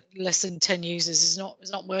 You know, less than 10 users is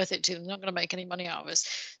not worth it to them. They're not going to make any money out of us.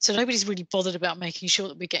 So nobody's really bothered about making sure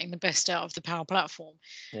that we're getting the best out of the Power Platform.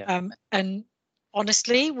 And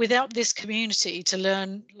honestly, without this community to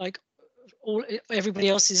learn, like, everybody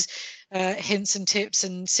else's hints and tips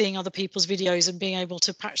and seeing other people's videos and being able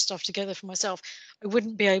to patch stuff together for myself, I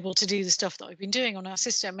wouldn't be able to do the stuff that I've been doing on our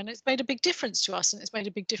system. And it's made a big difference to us, and it's made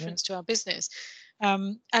a big difference to our business.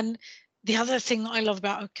 And the other thing that I love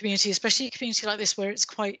about a community, especially a community like this, where it's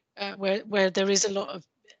quite where there is a lot of,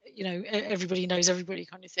 you know, everybody knows everybody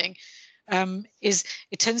kind of thing, is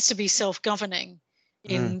it tends to be self-governing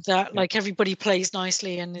in that, like, everybody plays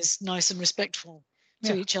nicely and is nice and respectful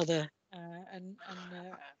to each other. And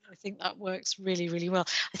I think that works really, really well.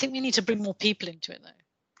 I think we need to bring more people into it,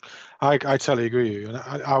 though. I totally agree with you. And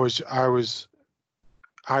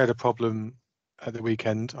I had a problem at the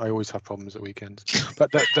weekend. I always have problems at weekends, but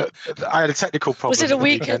I had a technical problem. Was it a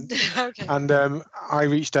weekend? Okay. And I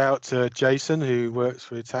reached out to Jason, who works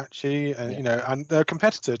for Hitachi, and you know, and they're a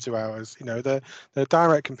competitor to ours. You know, they're a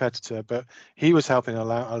direct competitor, but he was helping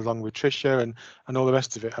along with Trisha and all the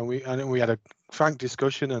rest of it. And we had a frank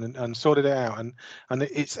discussion and sorted it out. And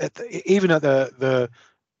it's even at the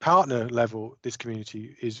partner level, this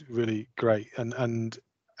community is really great. And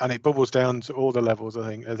it bubbles down to all the levels.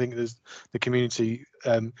 I think there's the community.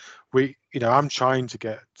 I'm trying to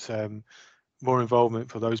get more involvement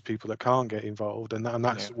for those people that can't get involved, and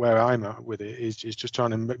that's where I'm at with it. Is just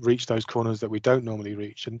trying to reach those corners that we don't normally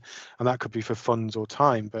reach, and that could be for funds or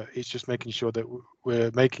time, but it's just making sure that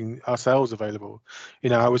we're making ourselves available.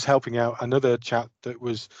 You know, I was helping out another chap that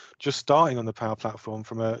was just starting on the Power Platform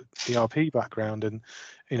from a ERP background, and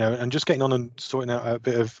you know, and just getting on and sorting out a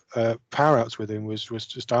bit of power outs with him was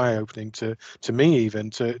just eye-opening to me,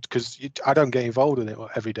 even because I don't get involved in it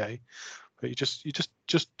every day. But you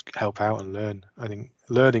just help out and learn. I think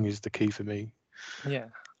learning is the key for me. Yeah,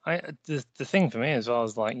 the thing for me as well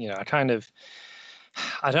is, like, you know,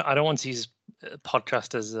 I don't want to use a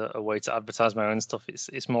podcast as a way to advertise my own stuff.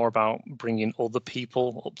 It's more about bringing other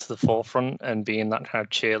people up to the forefront and being that kind of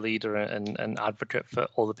cheerleader and advocate for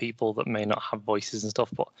other people that may not have voices and stuff.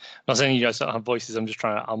 But I'm not saying you guys don't have voices. I'm just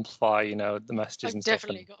trying to amplify, you know, the messages and stuff. I've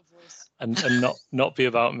definitely got a voice. And not be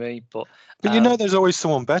about me, but you know, there's always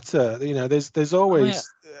someone better. You know, there's always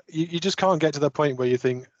you just can't get to the point where you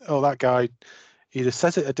think, oh, that guy either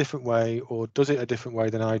says it a different way or does it a different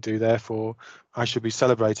way than I do. Therefore, I should be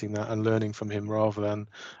celebrating that and learning from him rather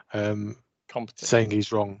than saying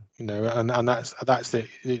he's wrong. You know, and that's it.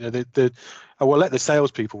 You know, I will let the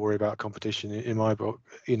salespeople worry about competition in my book.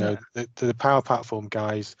 You know, the Power Platform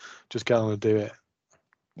guys just get on and do it.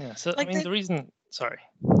 Yeah. So like, I mean, the reason. Sorry.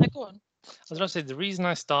 Go on. I was going to say, the reason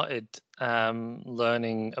I started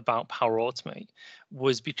learning about Power Automate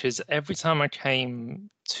was because every time I came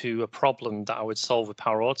to a problem that I would solve with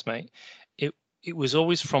Power Automate, it was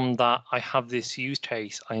always from that, I have this use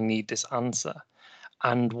case, I need this answer.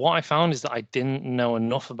 And what I found is that I didn't know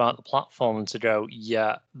enough about the platform to go,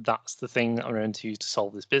 yeah, that's the thing that I'm going to use to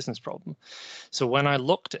solve this business problem. So when I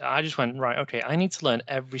looked at it, I just went, right, okay, I need to learn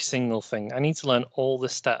every single thing. I need to learn all the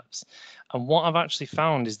steps. And what I've actually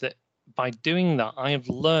found is that by doing that, I have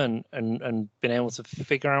learned and been able to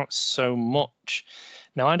figure out so much.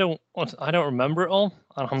 Now, I don't remember it all,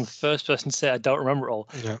 and I'm the first person to say I don't remember it all,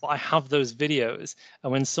 but I have those videos.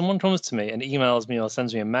 And when someone comes to me and emails me or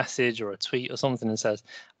sends me a message or a tweet or something and says,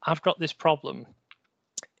 I've got this problem,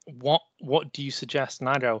 what do you suggest? And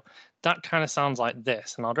I go, that kind of sounds like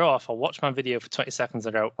this. And I'll go off, I'll watch my video for 20 seconds.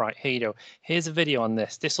 I go, right, here you go. Here's a video on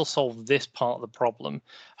this. This will solve this part of the problem.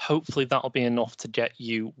 Hopefully that'll be enough to get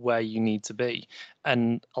you where you need to be,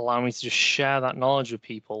 and allow me to just share that knowledge with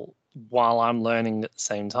people while I'm learning at the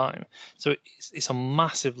same time. So it's a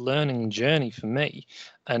massive learning journey for me.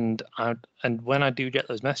 And when I do get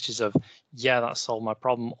those messages of, yeah, that solved my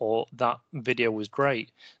problem, or that video was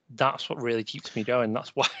great, that's what really keeps me going.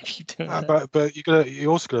 That's why I keep doing it. But you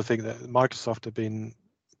also got to think that Microsoft have been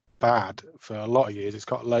bad for a lot of years. It's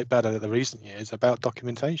got better in the recent years about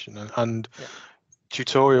documentation and Yeah.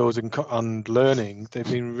 tutorials and learning. They've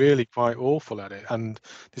been really quite awful at it, and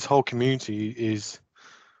this whole community is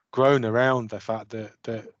grown around the fact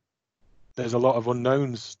that there's a lot of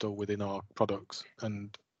unknowns still within our products,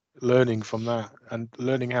 and learning from that and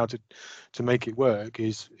learning how to make it work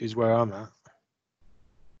is where I'm at.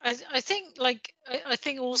 I think I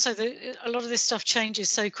think also that a lot of this stuff changes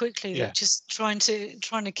so quickly that just trying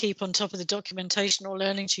to keep on top of the documentation or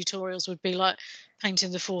learning tutorials would be like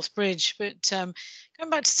painting the fourth bridge. But going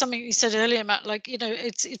back to something you said earlier, Matt, like, you know,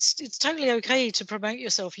 it's totally okay to promote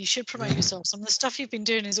yourself. You should promote yourself. Some of the stuff you've been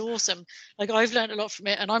doing is awesome. Like, I've learned a lot from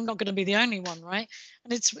it, and I'm not going to be the only one, right?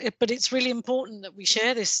 And but it's really important that we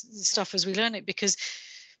share this stuff as we learn it, because,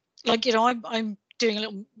 like, you know, I'm doing a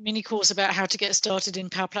little mini course about how to get started in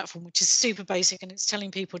Power Platform, which is super basic, and it's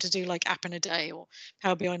telling people to do like app in a day or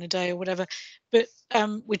Power BI in a day or whatever. But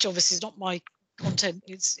which obviously is not my content.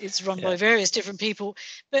 It's run by various different people.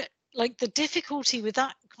 But like, the difficulty with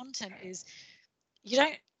that content is you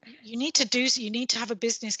need to have a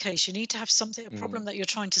business case. You need to have something, a problem that you're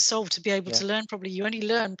trying to solve to be able to learn properly. You only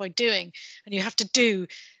learn by doing, and you have to do.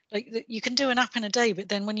 Like, you can do an app in a day, but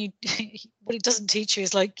then when you what it doesn't teach you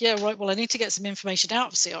is like, yeah, right, well, I need to get some information out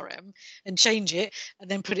of CRM and change it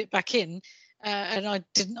and then put it back in. And I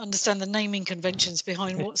didn't understand the naming conventions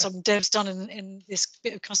behind what some dev's done in this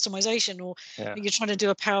bit of customization. Or you're trying to do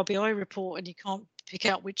a Power BI report and you can't pick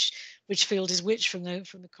out which field is which from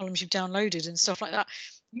the columns you've downloaded and stuff like that.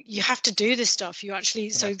 You have to do this stuff. You actually,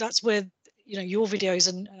 so that's where, you know, your videos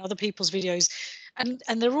and other people's videos, and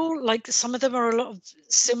they're all like, some of them are a lot of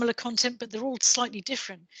similar content, but they're all slightly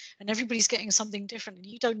different, and everybody's getting something different, and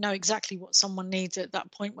you don't know exactly what someone needs at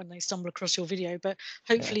that point when they stumble across your video, but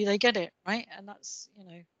hopefully they get it right. And that's, you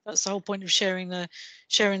know, that's the whole point of sharing the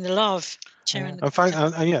love, sharing the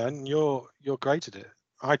content. And you're great at it.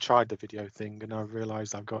 I tried the video thing and I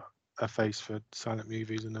realized I've got a face for silent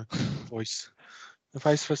movies and a voice. A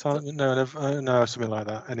face for silent? No, something like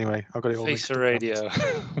that. Anyway, I've got it all Face mixed for up. radio.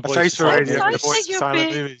 A face for radio and a I voice for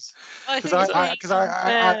silent movies.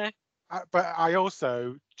 But I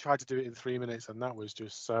also tried to do it in 3 minutes, and that was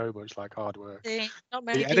just so much like hard work. Not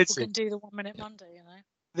many people can do the 1 minute Monday, you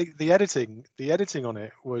know. The editing on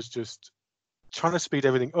it was just trying to speed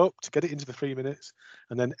everything up to get it into the 3 minutes,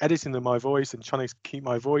 and then editing my voice and trying to keep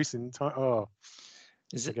my voice in time. Oh,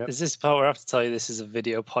 is this part where I have to tell you this is a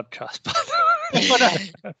video podcast? By the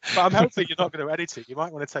way? But I'm hoping you're not going to edit it. You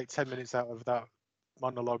might want to take 10 minutes out of that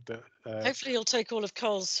monologue. That hopefully you'll take all of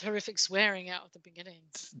Cole's horrific swearing out at the beginning.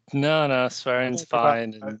 No, swearing's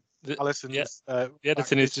fine. Alison's the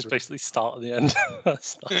editing is just basically start at the end.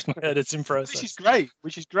 that's my editing process.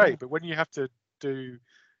 Which is great. But when you have to do,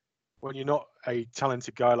 when you're not a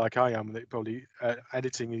talented guy like I am, that probably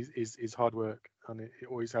editing is hard work, and it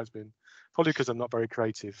always has been. Probably because I'm not very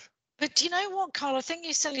creative. But do you know what, Carl? I think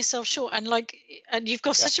you sell yourself short, and you've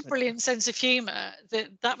got such a brilliant sense of humour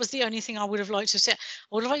that was the only thing I would have liked to say. I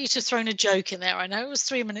would have liked you to have thrown a joke in there. I know it was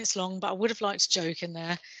 3 minutes long, but I would have liked a joke in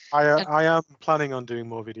there. I am planning on doing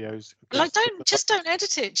more videos. Like, don't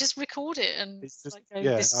edit it, just record it, and it's just,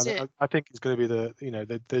 this is it. I think it's going to be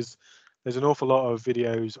there's an awful lot of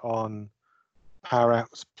videos on Power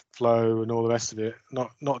Apps, Flow, and all the rest of it.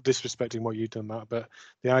 Not disrespecting what you've done, Matt, but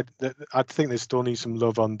I think there still needs some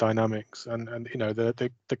love on dynamics, and you know,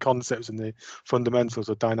 the concepts and the fundamentals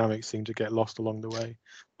of dynamics seem to get lost along the way.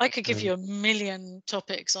 I could give you a million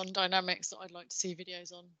topics on dynamics that I'd like to see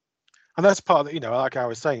videos on. And that's part of, you know, like I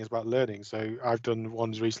was saying, it's about learning. So I've done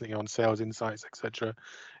ones recently on sales insights, etc.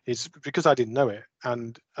 It's because I didn't know it,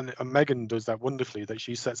 and Megan does that wonderfully. That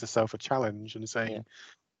she sets herself a challenge and saying,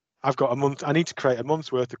 I've got a month. I need to create a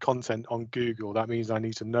month's worth of content on Google. That means I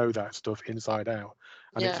need to know that stuff inside out.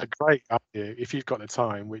 And it's a great idea if you've got the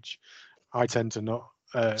time, which I tend to not.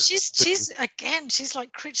 She's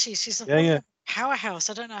like Critchy. She's a powerhouse.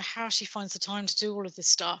 I don't know how she finds the time to do all of this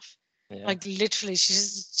stuff. Like, literally,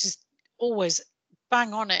 she's just always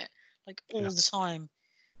bang on it, like all the time.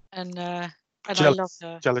 And I love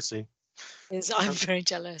her. Jealousy. I'm very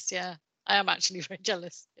jealous. Yeah, I am actually very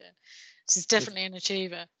jealous. Yeah. She's definitely an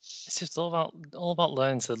achiever. It's just all about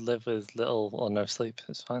learning to live with little or no sleep.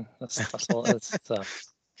 It's fine. That's all it is. So.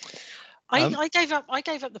 I gave up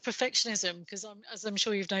the perfectionism because as I'm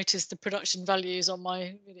sure you've noticed, the production values on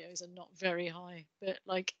my videos are not very high. But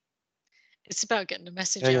like, it's about getting the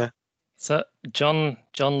message out. So John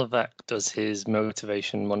Levesque does his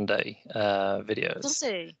Motivation Monday videos. Does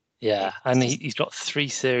he? Yeah, and he's got 3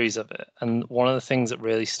 series of it. And one of the things that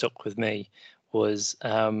really stuck with me was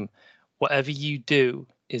whatever you do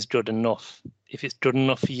is good enough. If it's good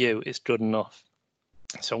enough for you, it's good enough.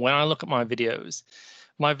 So when I look at my videos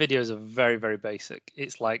are very, very basic.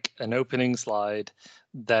 It's like an opening slide,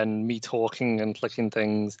 then me talking and clicking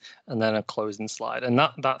things, and then a closing slide. And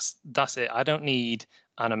that's it. I don't need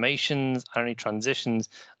animations, I don't need transitions.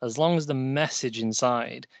 As long as the message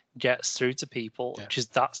inside gets through to people,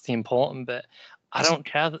 that's the important bit. I don't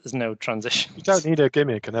care that there's no transitions. You don't need a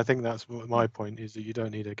gimmick, and I think that's what my point is, that you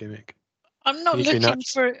don't need a gimmick. I'm not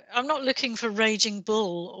looking for Raging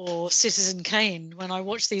Bull or Citizen Kane when I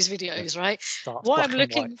watch these videos, right? Starts what I'm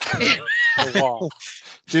looking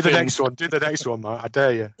Do the next one. Do the next one, Mark. I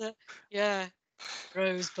dare you. Yeah,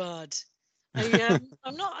 Rosebud.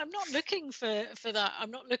 I'm not looking for that.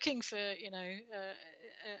 I'm not looking for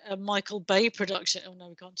a Michael Bay production. Oh no,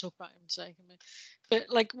 we can't talk about him today. But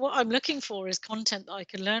like, what I'm looking for is content that I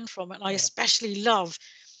can learn from, and I especially love,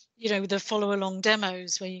 the follow along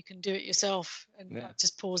demos where you can do it yourself and like,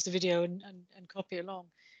 just pause the video and copy along.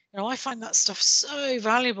 I find that stuff so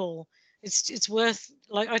valuable. It's worth,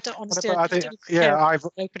 like, I don't honestly.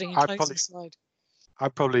 Opening and closing slide.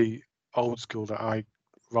 I'm probably old school that I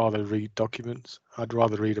rather read documents. I'd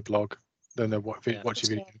rather read a blog than watch a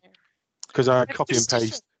video, because I copy and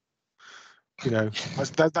paste.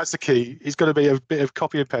 That's the key. It's got to be a bit of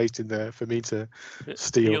copy and paste in there for me to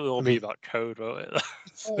steal. It'll all be about code, won't it?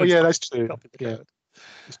 Oh yeah, that's true. Yeah,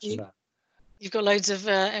 you've got loads of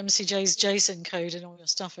MCJ's JSON code in all your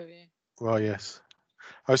stuff, have you? Well, yes.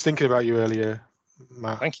 I was thinking about you earlier,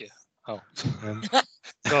 Matt. Thank you. Oh.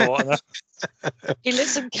 Go on. He lit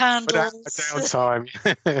some candles. A downtime,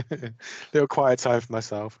 little quiet time for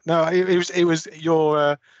myself. No, it was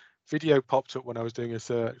your video popped up when I was doing a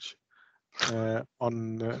search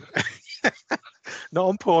on not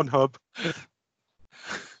on Pornhub. I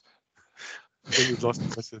think we've lost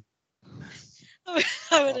the person.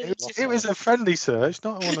 It was a friendly search,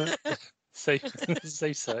 not on a safe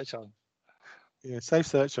search on. Yeah, safe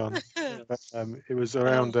search on. It was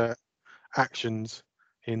around actions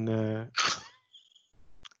in.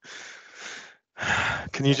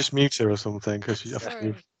 Can you just mute her or something? Because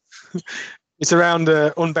it's around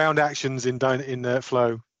unbound actions in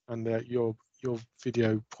Flow, and your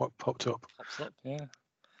video popped up. Pops up, yeah.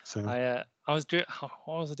 So I was doing. What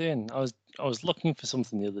was I doing? I was looking for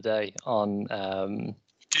something the other day on.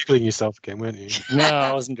 Googling yourself again, weren't you? No,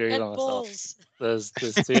 I wasn't Googling myself. There's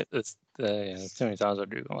too many times I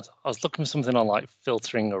Google myself. I was looking for something on like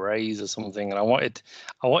filtering arrays or something, and I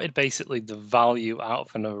wanted basically the value out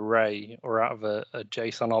of an array or out of a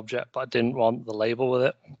JSON object, but I didn't want the label with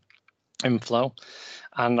it in Flow.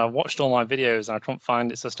 And I watched all my videos and I couldn't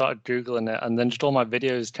find it, so I started Googling it, and then just all my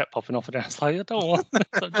videos kept popping up, and I was like, I don't want this.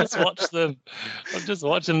 I've just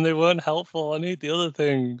watched them. They weren't helpful. I need the other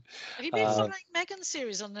thing. Have you been following Megan's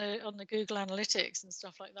series on the Google Analytics and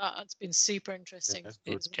stuff like that? It's been super interesting.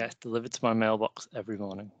 It gets delivered to my mailbox every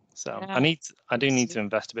morning. So I do need to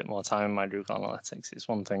invest a bit more time in my Google Analytics. It's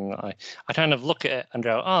one thing that I kind of look at it and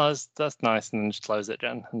go, oh, that's nice, and then just close it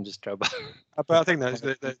down and just go back. But I think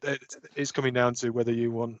that it's coming down to whether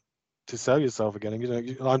you want to sell yourself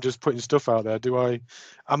again. I'm just putting stuff out there.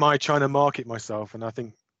 Am I trying to market myself? And I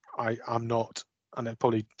think I'm not, and it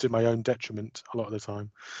probably to my own detriment a lot of the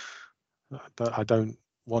time. But I don't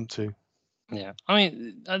want to. Yeah, I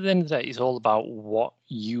mean, at the end of the day, it's all about what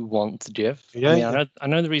you want to give. Yeah, I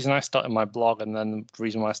know the reason I started my blog, and then the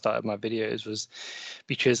reason why I started my videos was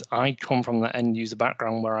because I come from the end user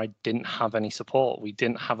background where I didn't have any support. We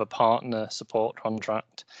didn't have a partner support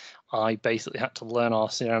contract. I basically had to learn our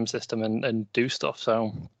CRM system and do stuff.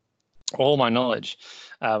 So all my knowledge,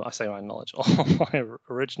 all my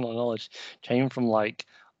original knowledge came from like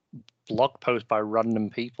blog posts by random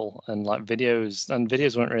people and like videos, and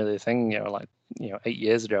videos weren't really a thing 8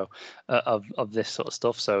 years ago of this sort of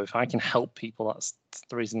stuff. So if I can help people, that's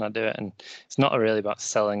the reason I do it. And it's not really about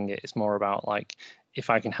selling it, it's more about like, if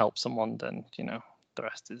I can help someone, then the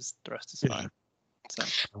rest is fine. So.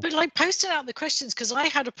 But like posting out the questions, because I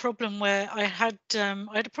had a problem where I had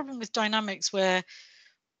a problem with Dynamics where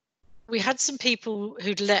we had some people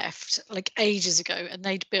who'd left like ages ago, and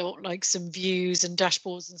they'd built like some views and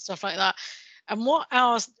dashboards and stuff like that. And what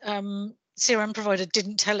our CRM provider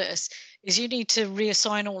didn't tell us is you need to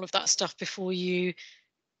reassign all of that stuff before you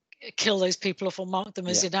kill those people off or mark them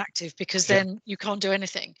as inactive, because then you can't do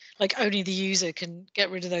anything. Like only the user can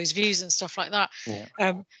get rid of those views and stuff like that.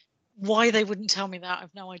 why they wouldn't tell me that,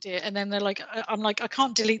 I've no idea. And then they're like, I'm like, I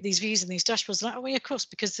can't delete these views in these dashboards. Like, oh, yeah, of course,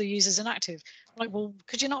 because the user's inactive. I'm like, well,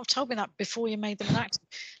 could you not have told me that before you made them inactive?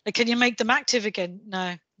 Like, can you make them active again? No,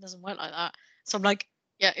 it doesn't work like that. So I'm like,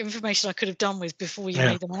 yeah, information I could have done with before you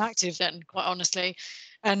made them inactive then, quite honestly.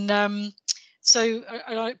 And so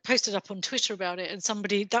I posted up on Twitter about it, and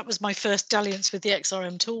somebody, that was my first dalliance with the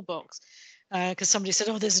XRM toolbox. Because somebody said,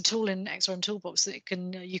 oh, there's a tool in XRM Toolbox that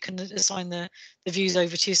you can assign the views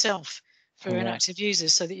over to yourself for inactive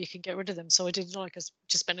users so that you can get rid of them. So I did just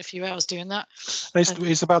spent a few hours doing that.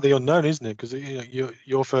 It's about the unknown, isn't it? Because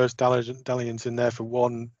your first dalliance in there for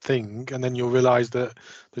one thing, and then you'll realise that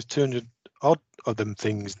there's 200 odd of them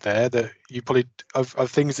things there that you probably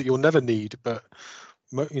of things that you'll never need, but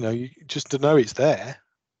you just to know it's there.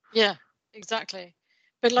 Yeah, exactly.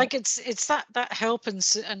 But like it's that help and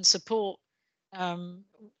support.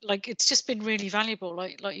 Like it's just been really valuable.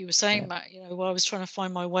 Like you were saying, Matt. While I was trying to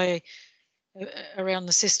find my way around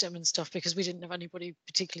the system and stuff, because we didn't have anybody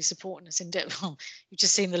particularly supporting us in depth. You've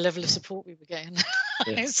just seen the level of support we were getting.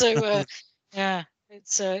 So yeah,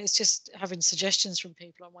 it's just having suggestions from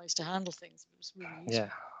people on ways to handle things. It was really useful. Yeah,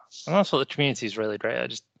 and that's what the community is really great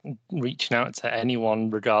at, just reaching out to anyone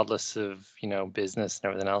regardless of business and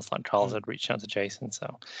everything else, like Charles had reached out to Jason.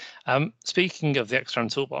 So speaking of the XRM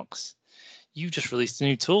Toolbox, you've just released a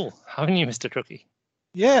new tool, haven't you, Mr. Truckee?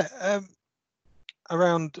 Yeah,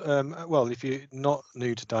 around well, if you're not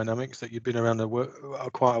new to Dynamics, that you've been around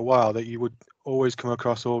quite a while, that you would always come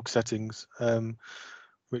across org settings,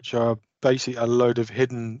 which are basically a load of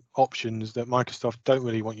hidden options that Microsoft don't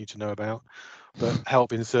really want you to know about, but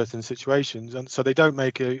help in certain situations. And so they don't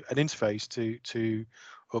make an interface to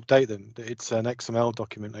update them. It's an XML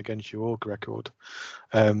document against your org record,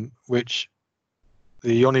 which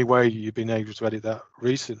the only way you've been able to edit that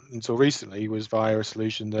until recently was via a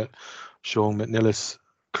solution that Sean McNillis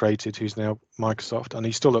created, who's now Microsoft, and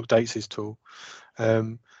he still updates his tool.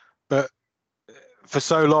 But for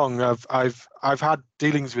so long, I've had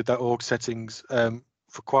dealings with that org settings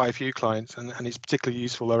for quite a few clients, and it's particularly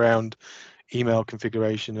useful around email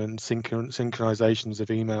configuration and synchronizations of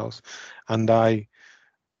emails. And I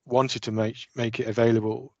wanted to make it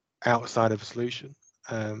available outside of a solution,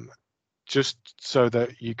 just so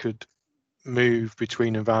that you could move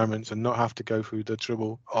between environments and not have to go through the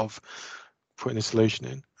trouble of putting a solution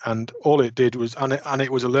in. And all it did was, and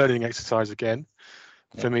it was a learning exercise again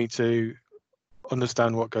for me to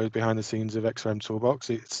understand what goes behind the scenes of XRM Toolbox.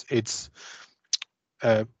 It's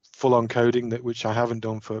full-on coding which I haven't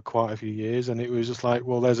done for quite a few years, and it was just like,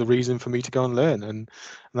 well, there's a reason for me to go and learn, and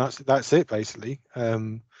that's it basically.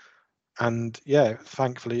 And yeah,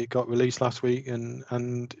 thankfully it got released last week,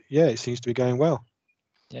 and yeah, it seems to be going well.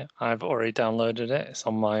 Yeah, I've already downloaded it. It's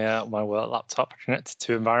on my my work laptop connected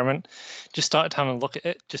to environment. Just started having a look at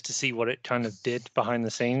it just to see what it kind of did behind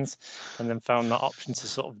the scenes, and then found that option to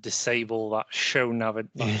sort of disable that show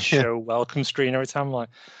welcome screen every time. I'm like,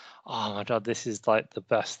 oh my god, this is like the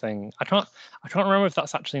best thing. I can't remember if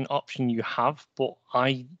that's actually an option you have, but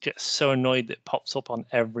I get so annoyed that it pops up on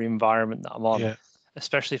every environment that I'm on. Yeah.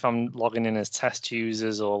 Especially if I'm logging in as test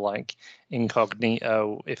users or like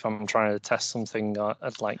incognito, if I'm trying to test something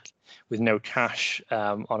like with no cache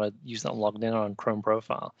on a user that I'm logged in on Chrome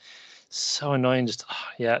profile. So annoying. Just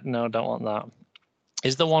no, don't want that.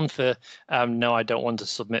 Is the one for no, I don't want to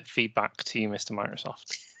submit feedback to you, Mr.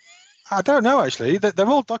 Microsoft? I don't know actually. They're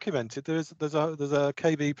all documented. There's a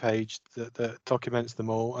KB page that documents them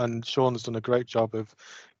all, and Sean's done a great job of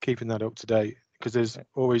keeping that up to date, because there's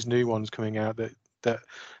always new ones coming out that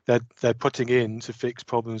they're putting in to fix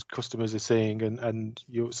problems customers are seeing, and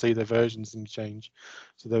you'll see the versions and change.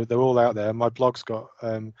 So they're all out there. My blog's got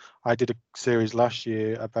I did a series last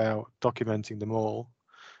year about documenting them all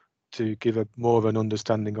to give more of an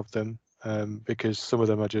understanding of them, because some of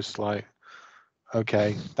them are just like,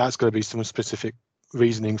 okay, that's going to be some specific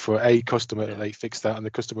reasoning for a customer that they fixed that, and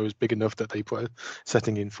the customer was big enough that they put a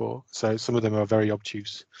setting in for. So some of them are very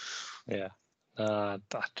obtuse. Yeah. I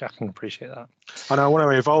can appreciate that. And I want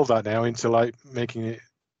to evolve that now into like making it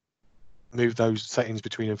move those settings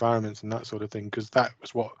between environments and that sort of thing, because that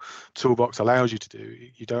was what Toolbox allows you to do.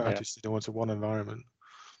 You don't have to sit into one environment.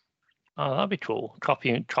 Oh, that'd be cool.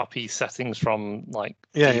 Copy settings from like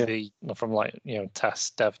DV, from like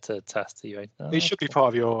test dev to test UA. It should be part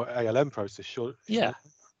of your ALM process, sure. Yeah,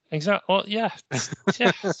 exactly. Well, yeah,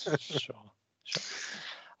 sure.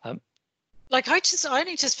 Like I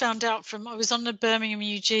only just found out I was on the Birmingham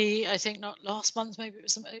UG, I think not last month, maybe it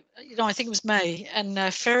was, I think it was May, and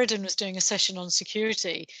Ferridan was doing a session on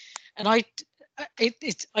security, and I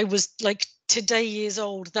was like today years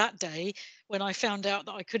old that day when I found out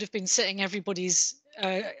that I could have been setting everybody's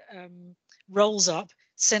roles up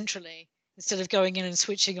centrally instead of going in and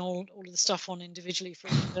switching all of the stuff on individually for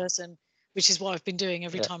each person, which is what I've been doing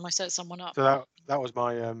every time I set someone up. So that was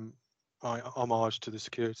my my homage to the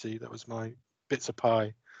security. That was my bits of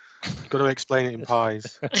pie. You've got to explain it in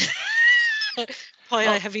pies. Pie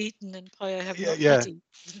I have eaten and pie I have not yeah. eaten.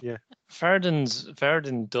 Yeah.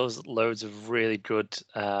 Ferdinand does loads of really good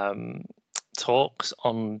talks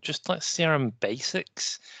on just like CRM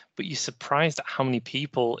basics, but you're surprised at how many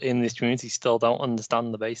people in this community still don't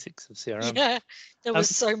understand the basics of CRM. Yeah, there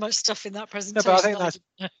was so much stuff in that presentation. No, but I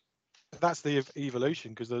think that's the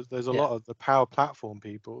evolution, because there's a lot of the Power Platform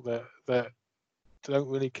people that don't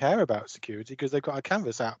really care about security because they've got a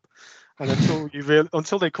Canvas app, and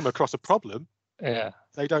until they come across a problem,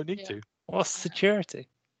 they don't need to. What's security?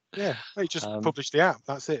 Yeah, they just publish the app.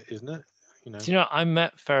 That's it, isn't it? You know. Do you know, I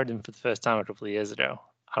met Ferdinand for the first time a couple of years ago.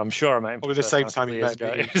 I'm sure I met him Probably the same time you met me.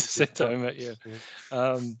 It was the same time I met you.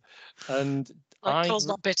 And Carl's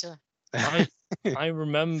not bitter. I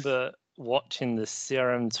remember watching the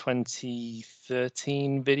CRM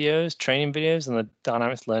 2013 videos, training videos on the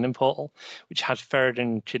Dynamics Learning Portal, which had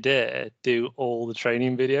Ferdinand Chadir do all the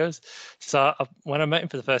training videos. So when I met him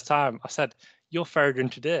for the first time, I said, "You're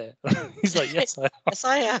Ferdinand Chadir." He's like, "Yes, I am." Yes,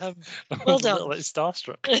 I am. Well done. A little bit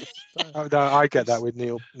starstruck. Oh, no, I get that with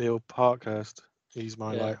Neil Parkhurst. He's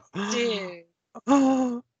my like.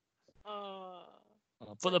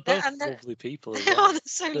 But they're both lovely people. They are. They're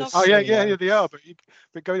so lovely. Oh yeah, they are.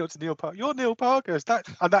 But going up to Neil you're Neil Parkhurst.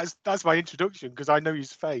 That's my introduction, because I know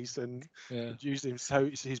his face and use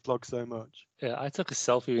his blog so much. Yeah, I took a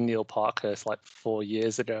selfie with Neil Parkhurst like 4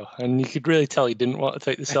 years ago, and you could really tell he didn't want to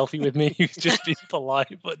take the selfie with me. He was just being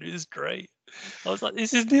polite, but it was great. I was like,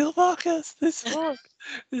 "This is Neil Parkhurst. This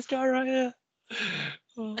guy right here."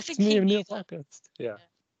 I think it's me he and knew Neil that. Parkhurst. Yeah.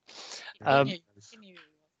 He knew.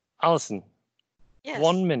 Alison. Yes.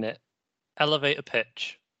 1 minute, elevator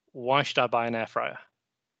pitch. Why should I buy an air fryer?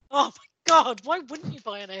 Oh my God! Why wouldn't you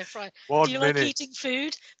buy an air fryer? 1 Do you minute. like eating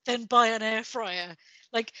food? Then buy an air fryer.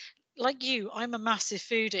 Like you, I'm a massive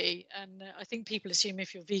foodie, and I think people assume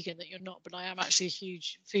if you're vegan that you're not, but I am actually a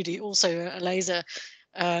huge foodie. Also, a laser.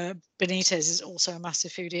 Benitez is also a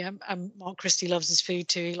massive foodie, and Mark Christie loves his food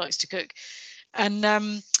too. He likes to cook, and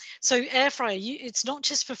so air fryer, it's not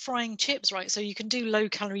just for frying chips, right? So you can do low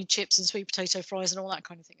calorie chips and sweet potato fries and all that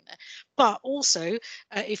kind of thing in there. But also,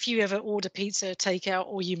 if you ever order pizza takeout,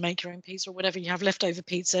 or you make your own pizza or whatever, you have leftover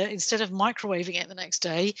pizza, instead of microwaving it the next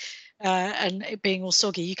day and it being all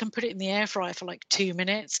soggy, you can put it in the air fryer for like 2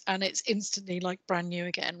 minutes and it's instantly like brand new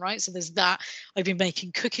again, right? So there's that. I've been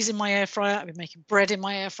making cookies in my air fryer. I've been making bread in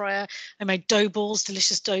my air fryer. I made dough balls,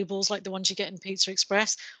 delicious dough balls like the ones you get in Pizza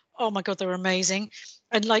Express. Oh my God, they're amazing.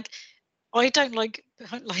 And like, I don't like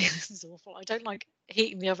this is awful. I don't like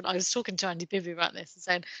heating the oven. I was talking to Andy Bibby about this and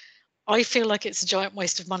saying, I feel like it's a giant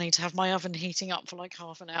waste of money to have my oven heating up for like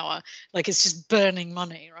half an hour. Like it's just burning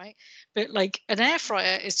money, right? But like an air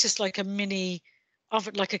fryer is just like a mini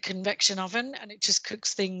oven, like a convection oven, and it just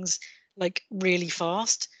cooks things like really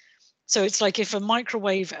fast. So it's like if a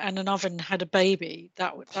microwave and an oven had a baby,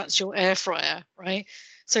 that's your air fryer, right?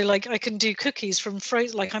 So like I can do cookies from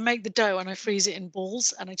frozen, like I make the dough and I freeze it in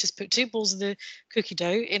balls, and I just put 2 balls of the cookie dough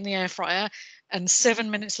in the air fryer, and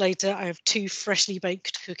 7 minutes later I have 2 freshly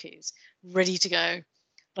baked cookies ready to go.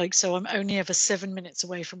 Like, so I'm only ever 7 minutes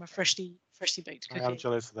away from a freshly baked cookie. I am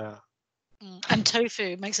jealous of that. And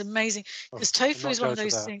tofu makes amazing, because tofu is one of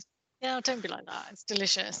those things. Yeah, don't be like that. It's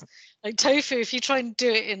delicious. Like tofu, if you try and do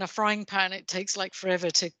it in a frying pan, it takes like forever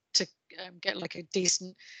to get like a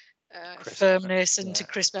decent firmness and to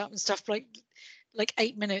crisp out and stuff. Like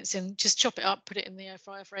 8 minutes, and just chop it up, put it in the air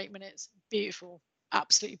fryer for 8 minutes. Beautiful,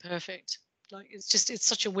 absolutely perfect. Like it's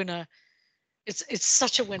such a winner. It's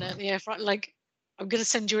such a winner. The air fryer. Like, I'm gonna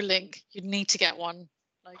send you a link. You need to get one.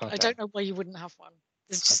 Like I don't know why you wouldn't have one.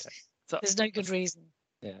 There's just there's no good reason.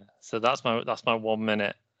 Yeah. So that's my 1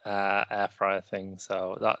 minute air fryer thing.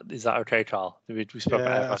 So is that okay, Charles? We spoke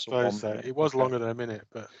about air fryer for 1 minute. It was longer than a minute,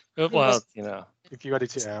 but well, you know, if you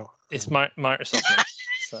edit it out, it's Microsoft.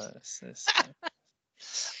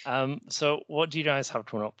 So what do you guys have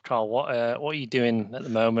coming up, Charles? What are you doing at the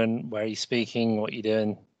moment? Where are you speaking? What are you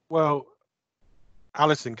doing? Well,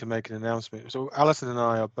 Alison can make an announcement. So Alison and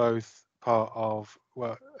I are both part of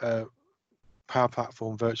Power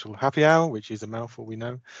Platform Virtual Happy Hour, which is a mouthful, we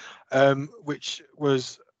know, which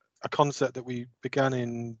was a concept that we began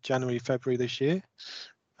in January, February this year,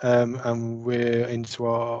 and we're into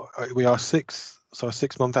our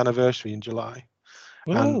 6-month anniversary in July.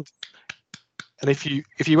 And if you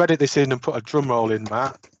edit this in and put a drum roll in,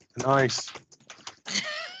 Matt, nice.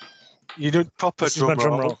 You do proper drum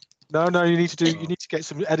roll. No, you need to get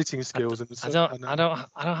some editing skills. I don't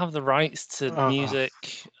have the rights to music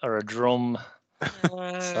or a drum.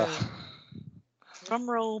 So. Drum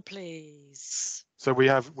roll, please. So we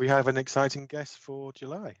have an exciting guest for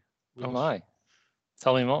July. Oh my!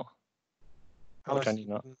 Tell me more. Alison, can you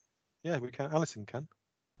not? Yeah, we can. Alison can.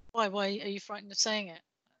 Why are you frightened of saying it?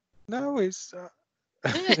 No, it's.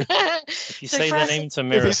 If you say their name to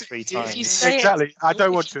mirror 3 times. If you say exactly. I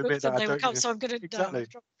don't want to admit that. I don't. Come, so I'm going to. Exactly.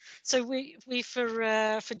 So we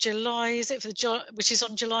for July, is it for the which is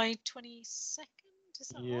on July 22nd? Is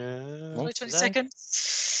that right? July 22nd.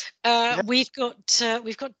 Yeah. We've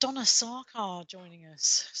got Donna Sarkar joining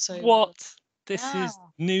us. So what? This is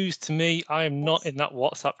news to me. I am not in that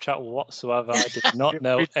WhatsApp chat whatsoever. I did not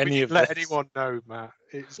know any of this. Let anyone know, Matt.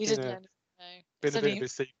 It's been a bit of a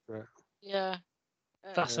secret. Yeah.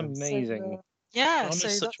 That's amazing.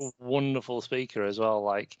 Donna's such a wonderful speaker as well.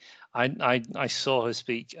 Like I saw her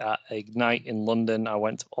speak at Ignite in London. I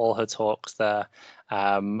went to all her talks there.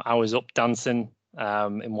 I was up dancing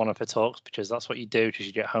in one of her talks because that's what you do because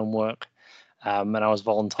you get homework. And I was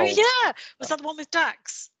volunteered. Oh yeah, was that the one with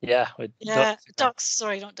Dax? Yeah, with Dax.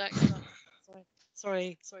 Sorry, not Dax.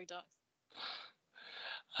 sorry, Dax.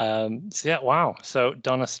 So yeah, wow. So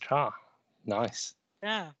Donna Sarkar, nice.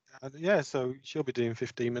 Yeah. Yeah, so she'll be doing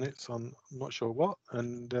 15 minutes on I'm not sure what,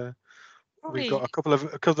 and we've got a couple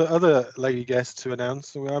of other lady guests to announce.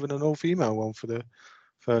 So we're having an all-female one for the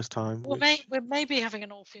first time. Well, we're maybe having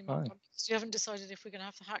an all-female one because you haven't decided if we're going to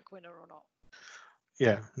have the hack winner or not.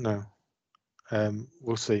 Yeah, no.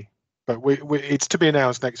 We'll see, but it's to be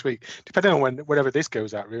announced next week, depending on whenever this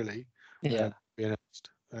goes out. Really, yeah, be announced,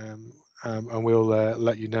 and we'll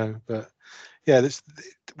let you know. But yeah,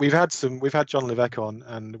 we've had John Levesque on,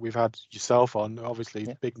 and we've had yourself on,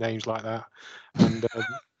 obviously big names like that, and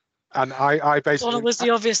I basically Donna was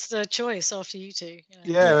the obvious choice after you two.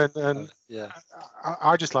 Yeah, and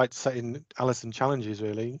I just like setting Alison challenges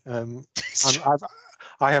really.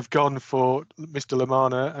 I have gone for Mr.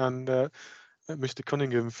 Lamana and Mr.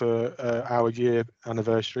 Cunningham for our year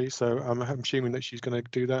anniversary, so I'm assuming that she's going to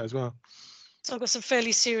do that as well. So I've got some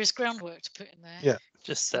fairly serious groundwork to put in there. Yeah.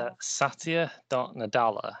 Just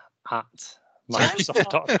satya.nadalla at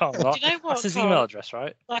Microsoft.com. Do you know what? That's his email address,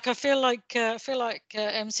 right? Like I feel like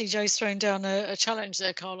MCJ's thrown down a challenge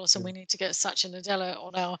there, Carlos, and we need to get Satya Nadella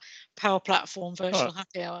on our Power Platform virtual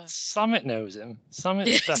happy hour. Summit knows him.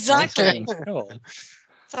 Summit's exactly.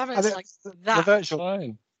 Summit's like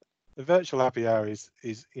that. The virtual happy hour is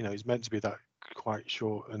meant to be that quite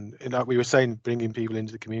short, and like we were saying, bringing people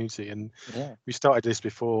into the community, and we started this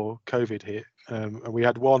before COVID hit, and we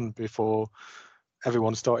had one before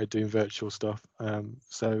everyone started doing virtual stuff.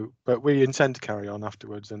 But we intend to carry on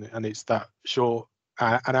afterwards, and it's that short,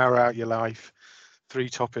 an hour out of your life, 3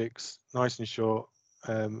 topics, nice and short,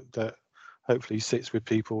 that hopefully sits with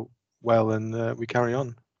people well, and we carry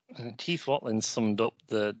on. Keith Watling summed up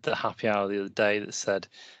the happy hour the other day that said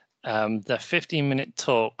they're 15-minute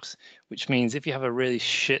talks, which means if you have a really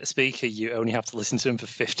shit speaker, you only have to listen to him for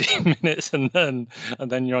 15 minutes and then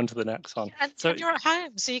you're on to the next one. And you're at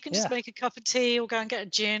home, so you can just make a cup of tea or go and get a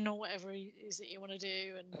gin or whatever it is that you want to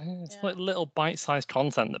do. And it's like little bite-sized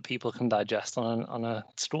content that people can digest on a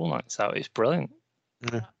school night. So it's brilliant.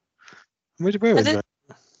 Yeah. We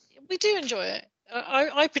do enjoy it.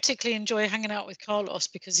 I particularly enjoy hanging out with Carlos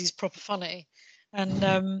because he's proper funny,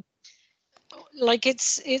 and like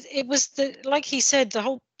it was like he said, the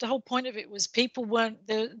whole point of it was people weren't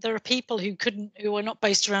there are people who are not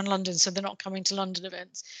based around London, so they're not coming to London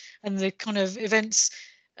events, and the kind of events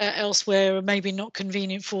elsewhere are maybe not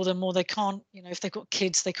convenient for them, or they can't, if they've got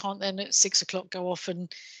kids, they can't then at 6 o'clock go off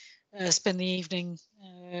and spend the evening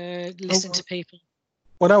listening to people.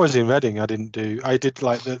 When I was in Reading, I did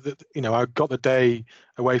like I got the day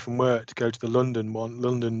away from work to go to the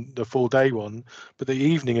the full day one, but the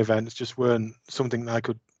evening events just weren't something that I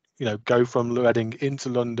could, go from Reading into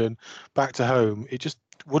London, back to home. It just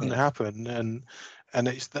wouldn't happen. And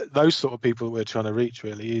it's those sort of people that we're trying to reach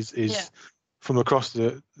really is from across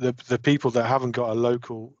the people that haven't got a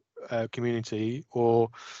local community or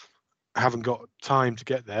haven't got time to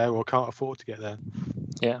get there or can't afford to get there.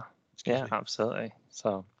 Yeah, absolutely.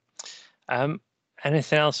 So,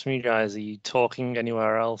 anything else from you guys? Are you talking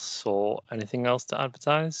anywhere else or anything else to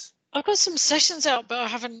advertise? I've got some sessions out, but I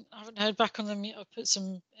haven't heard back on them yet. I've put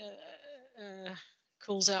some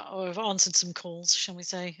calls out, or I've answered some calls, shall we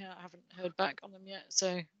say. I haven't heard back on them yet,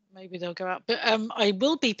 so maybe they'll go out. But I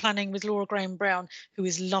will be planning with Laura Graham Brown, who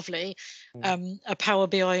is lovely, a Power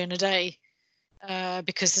BI in a day,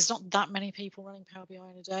 because there's not that many people running Power BI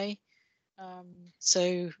in a day.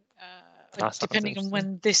 So depending on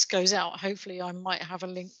when this goes out, hopefully I might have a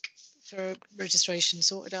link for registration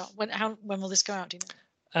sorted out. When will this go out? Do you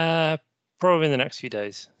know? Probably in the next few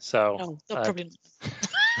days. So probably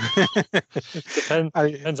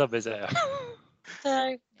depends how busy I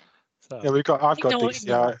am. So yeah, I've got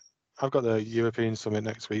DCI. I've got the European Summit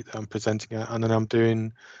next week that I'm presenting at, and then I'm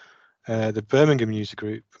doing the Birmingham User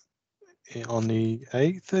Group on the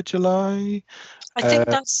 8th of July. I think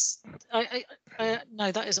that's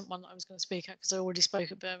no, that isn't one that I was going to speak at because I already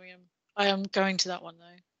spoke at Birmingham. I am going to that one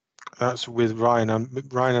though. That's with Ryan.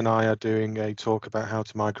 Ryan and I are doing a talk about how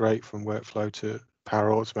to migrate from workflow to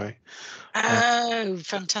Power Automate. Oh,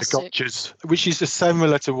 fantastic! The gotchas, which is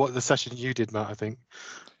similar to what the session you did, Matt, I think,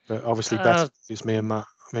 but obviously better. It's me and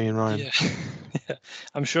Ryan. Yeah. Yeah,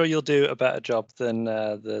 I'm sure you'll do a better job than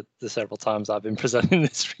the several times I've been presenting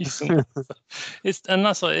this recently. And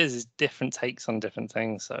that's what it is different takes on different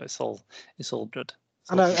things. So it's all good.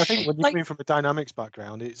 And I think when you're coming from a dynamics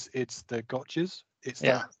background, it's the gotchas. It's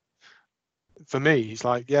that. For me, it's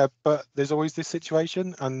like, yeah, but there's always this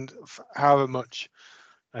situation, and however much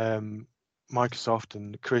Microsoft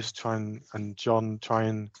and Chris and John try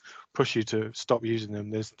and push you to stop using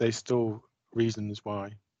them, there's still reasons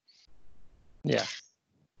why. Yeah.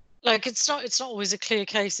 Like it's not always a clear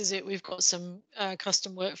case, is it? We've got some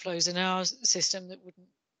custom workflows in our system that wouldn't,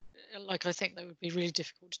 like, I think that would be really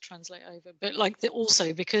difficult to translate over. But like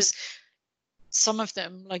also because some of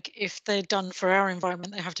them, like if they're done for our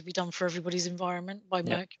environment, they have to be done for everybody's environment by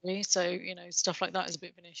Mercury. So, you know, stuff like that is a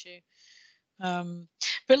bit of an issue.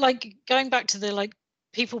 But like going back to the like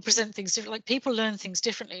people present things different, like people learn things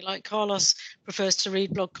differently. Like Carlos prefers to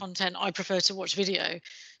read blog content, I prefer to watch video.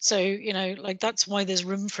 So, you know, like that's why there's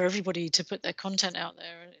room for everybody to put their content out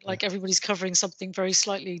there. Like everybody's covering something very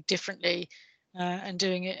slightly differently and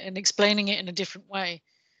doing it and explaining it in a different way.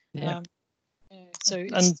 So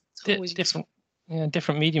it's always different. Yeah,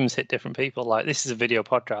 different mediums hit different people. Like this is a video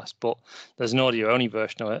podcast, but there's an audio only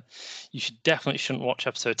version of it. You shouldn't watch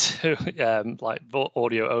episode 2, like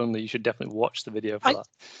audio only. You should definitely watch the video for that.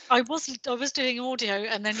 I was doing audio,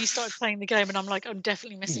 and then you started playing the game, and I'm like, I'm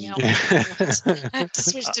definitely missing out. I had to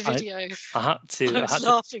switch to video. I was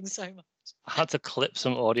laughing so much. I had to clip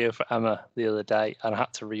some audio for Emma the other day, and I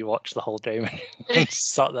had to rewatch the whole game and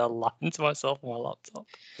sat there laughing to myself on my laptop.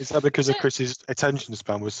 Is that because of Chris's attention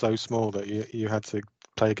span was so small that you had to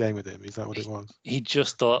play a game with him? Is that what it was? He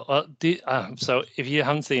just thought. So if you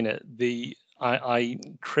haven't seen it,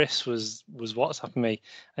 Chris was WhatsApping me,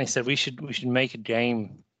 and he said we should make a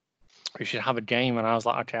game. We should have a game, and I was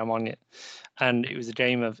like, okay, I'm on it. And it was a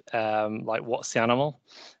game of like what's the animal?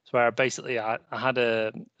 So where basically I had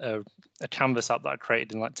a canvas app that I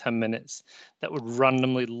created in like 10 minutes that would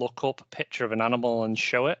randomly look up a picture of an animal and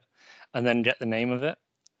show it, and then get the name of it.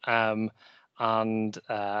 And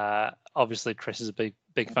obviously Chris is a big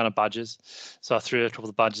fan of badgers, so I threw a couple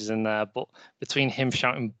of badgers in there. But between him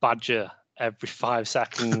shouting badger every 5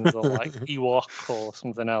 seconds or like Ewok or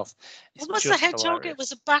something else, what was the hedgehog? It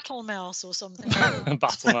was a battle mouse or something.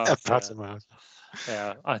 Battle mouse. Battle mouse.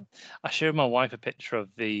 Yeah, I showed my wife a picture of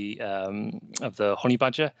the honey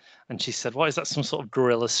badger, and she said, "What is that? Some sort of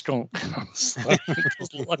gorilla skunk?" I was like, it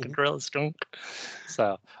does look like a gorilla skunk.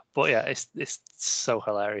 So, but yeah, it's so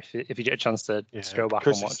hilarious. If you get a chance to go back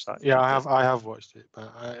and watch that. Yeah, I have watched it,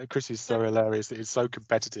 but Chris is so hilarious that it's so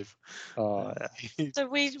competitive. Oh yeah. So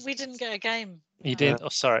we didn't get a game. You did? Oh,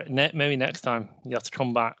 sorry. Maybe next time you have to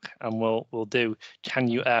come back and we'll do. Can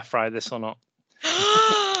you air fry this or not?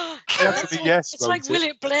 Yes, it's like will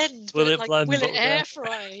it blend? Will it blend? Will it air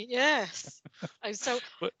fry? Yes. So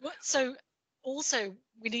also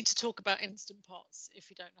we need to talk about Instant Pots if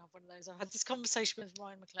you don't have one of those. I had this conversation with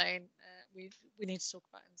Ryan McLean. We need to talk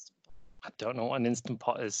about Instant Pot. I don't know what an Instant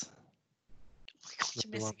Pot is. Oh my God,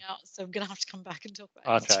 you're missing out. So I'm gonna have to come back and talk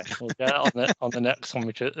about it. Okay, we'll get on the next one.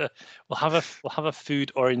 Which we'll have a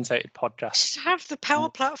food orientated podcast. Should have the Power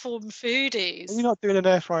Platform foodies. Are you not doing an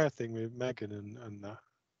air fryer thing with Megan and that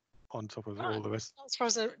on top of all the rest? Not as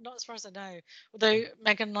far as I know. Although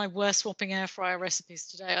Megan and I were swapping air fryer recipes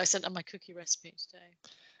today. I sent her my cookie recipe today.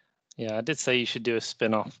 Yeah, I did say you should do a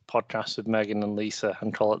spin-off podcast with Megan and Lisa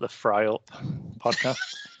and call it the Fry Up podcast.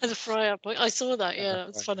 The Fry Up. I saw that. Yeah, that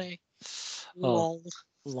was funny. Lol.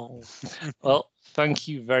 Well, thank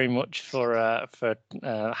you very much for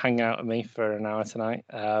hanging out with me for an hour tonight.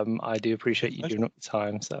 I do appreciate you giving up the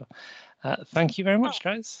time. So thank you very much,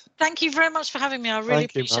 guys. Thank you very much for having me. I really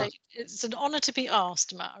appreciate it. It's an honour to be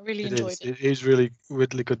asked, Matt. I really enjoyed it. It is really,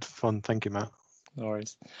 really good fun. Thank you, Matt. No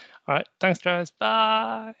worries. All right. Thanks, guys.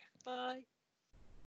 Bye. Bye.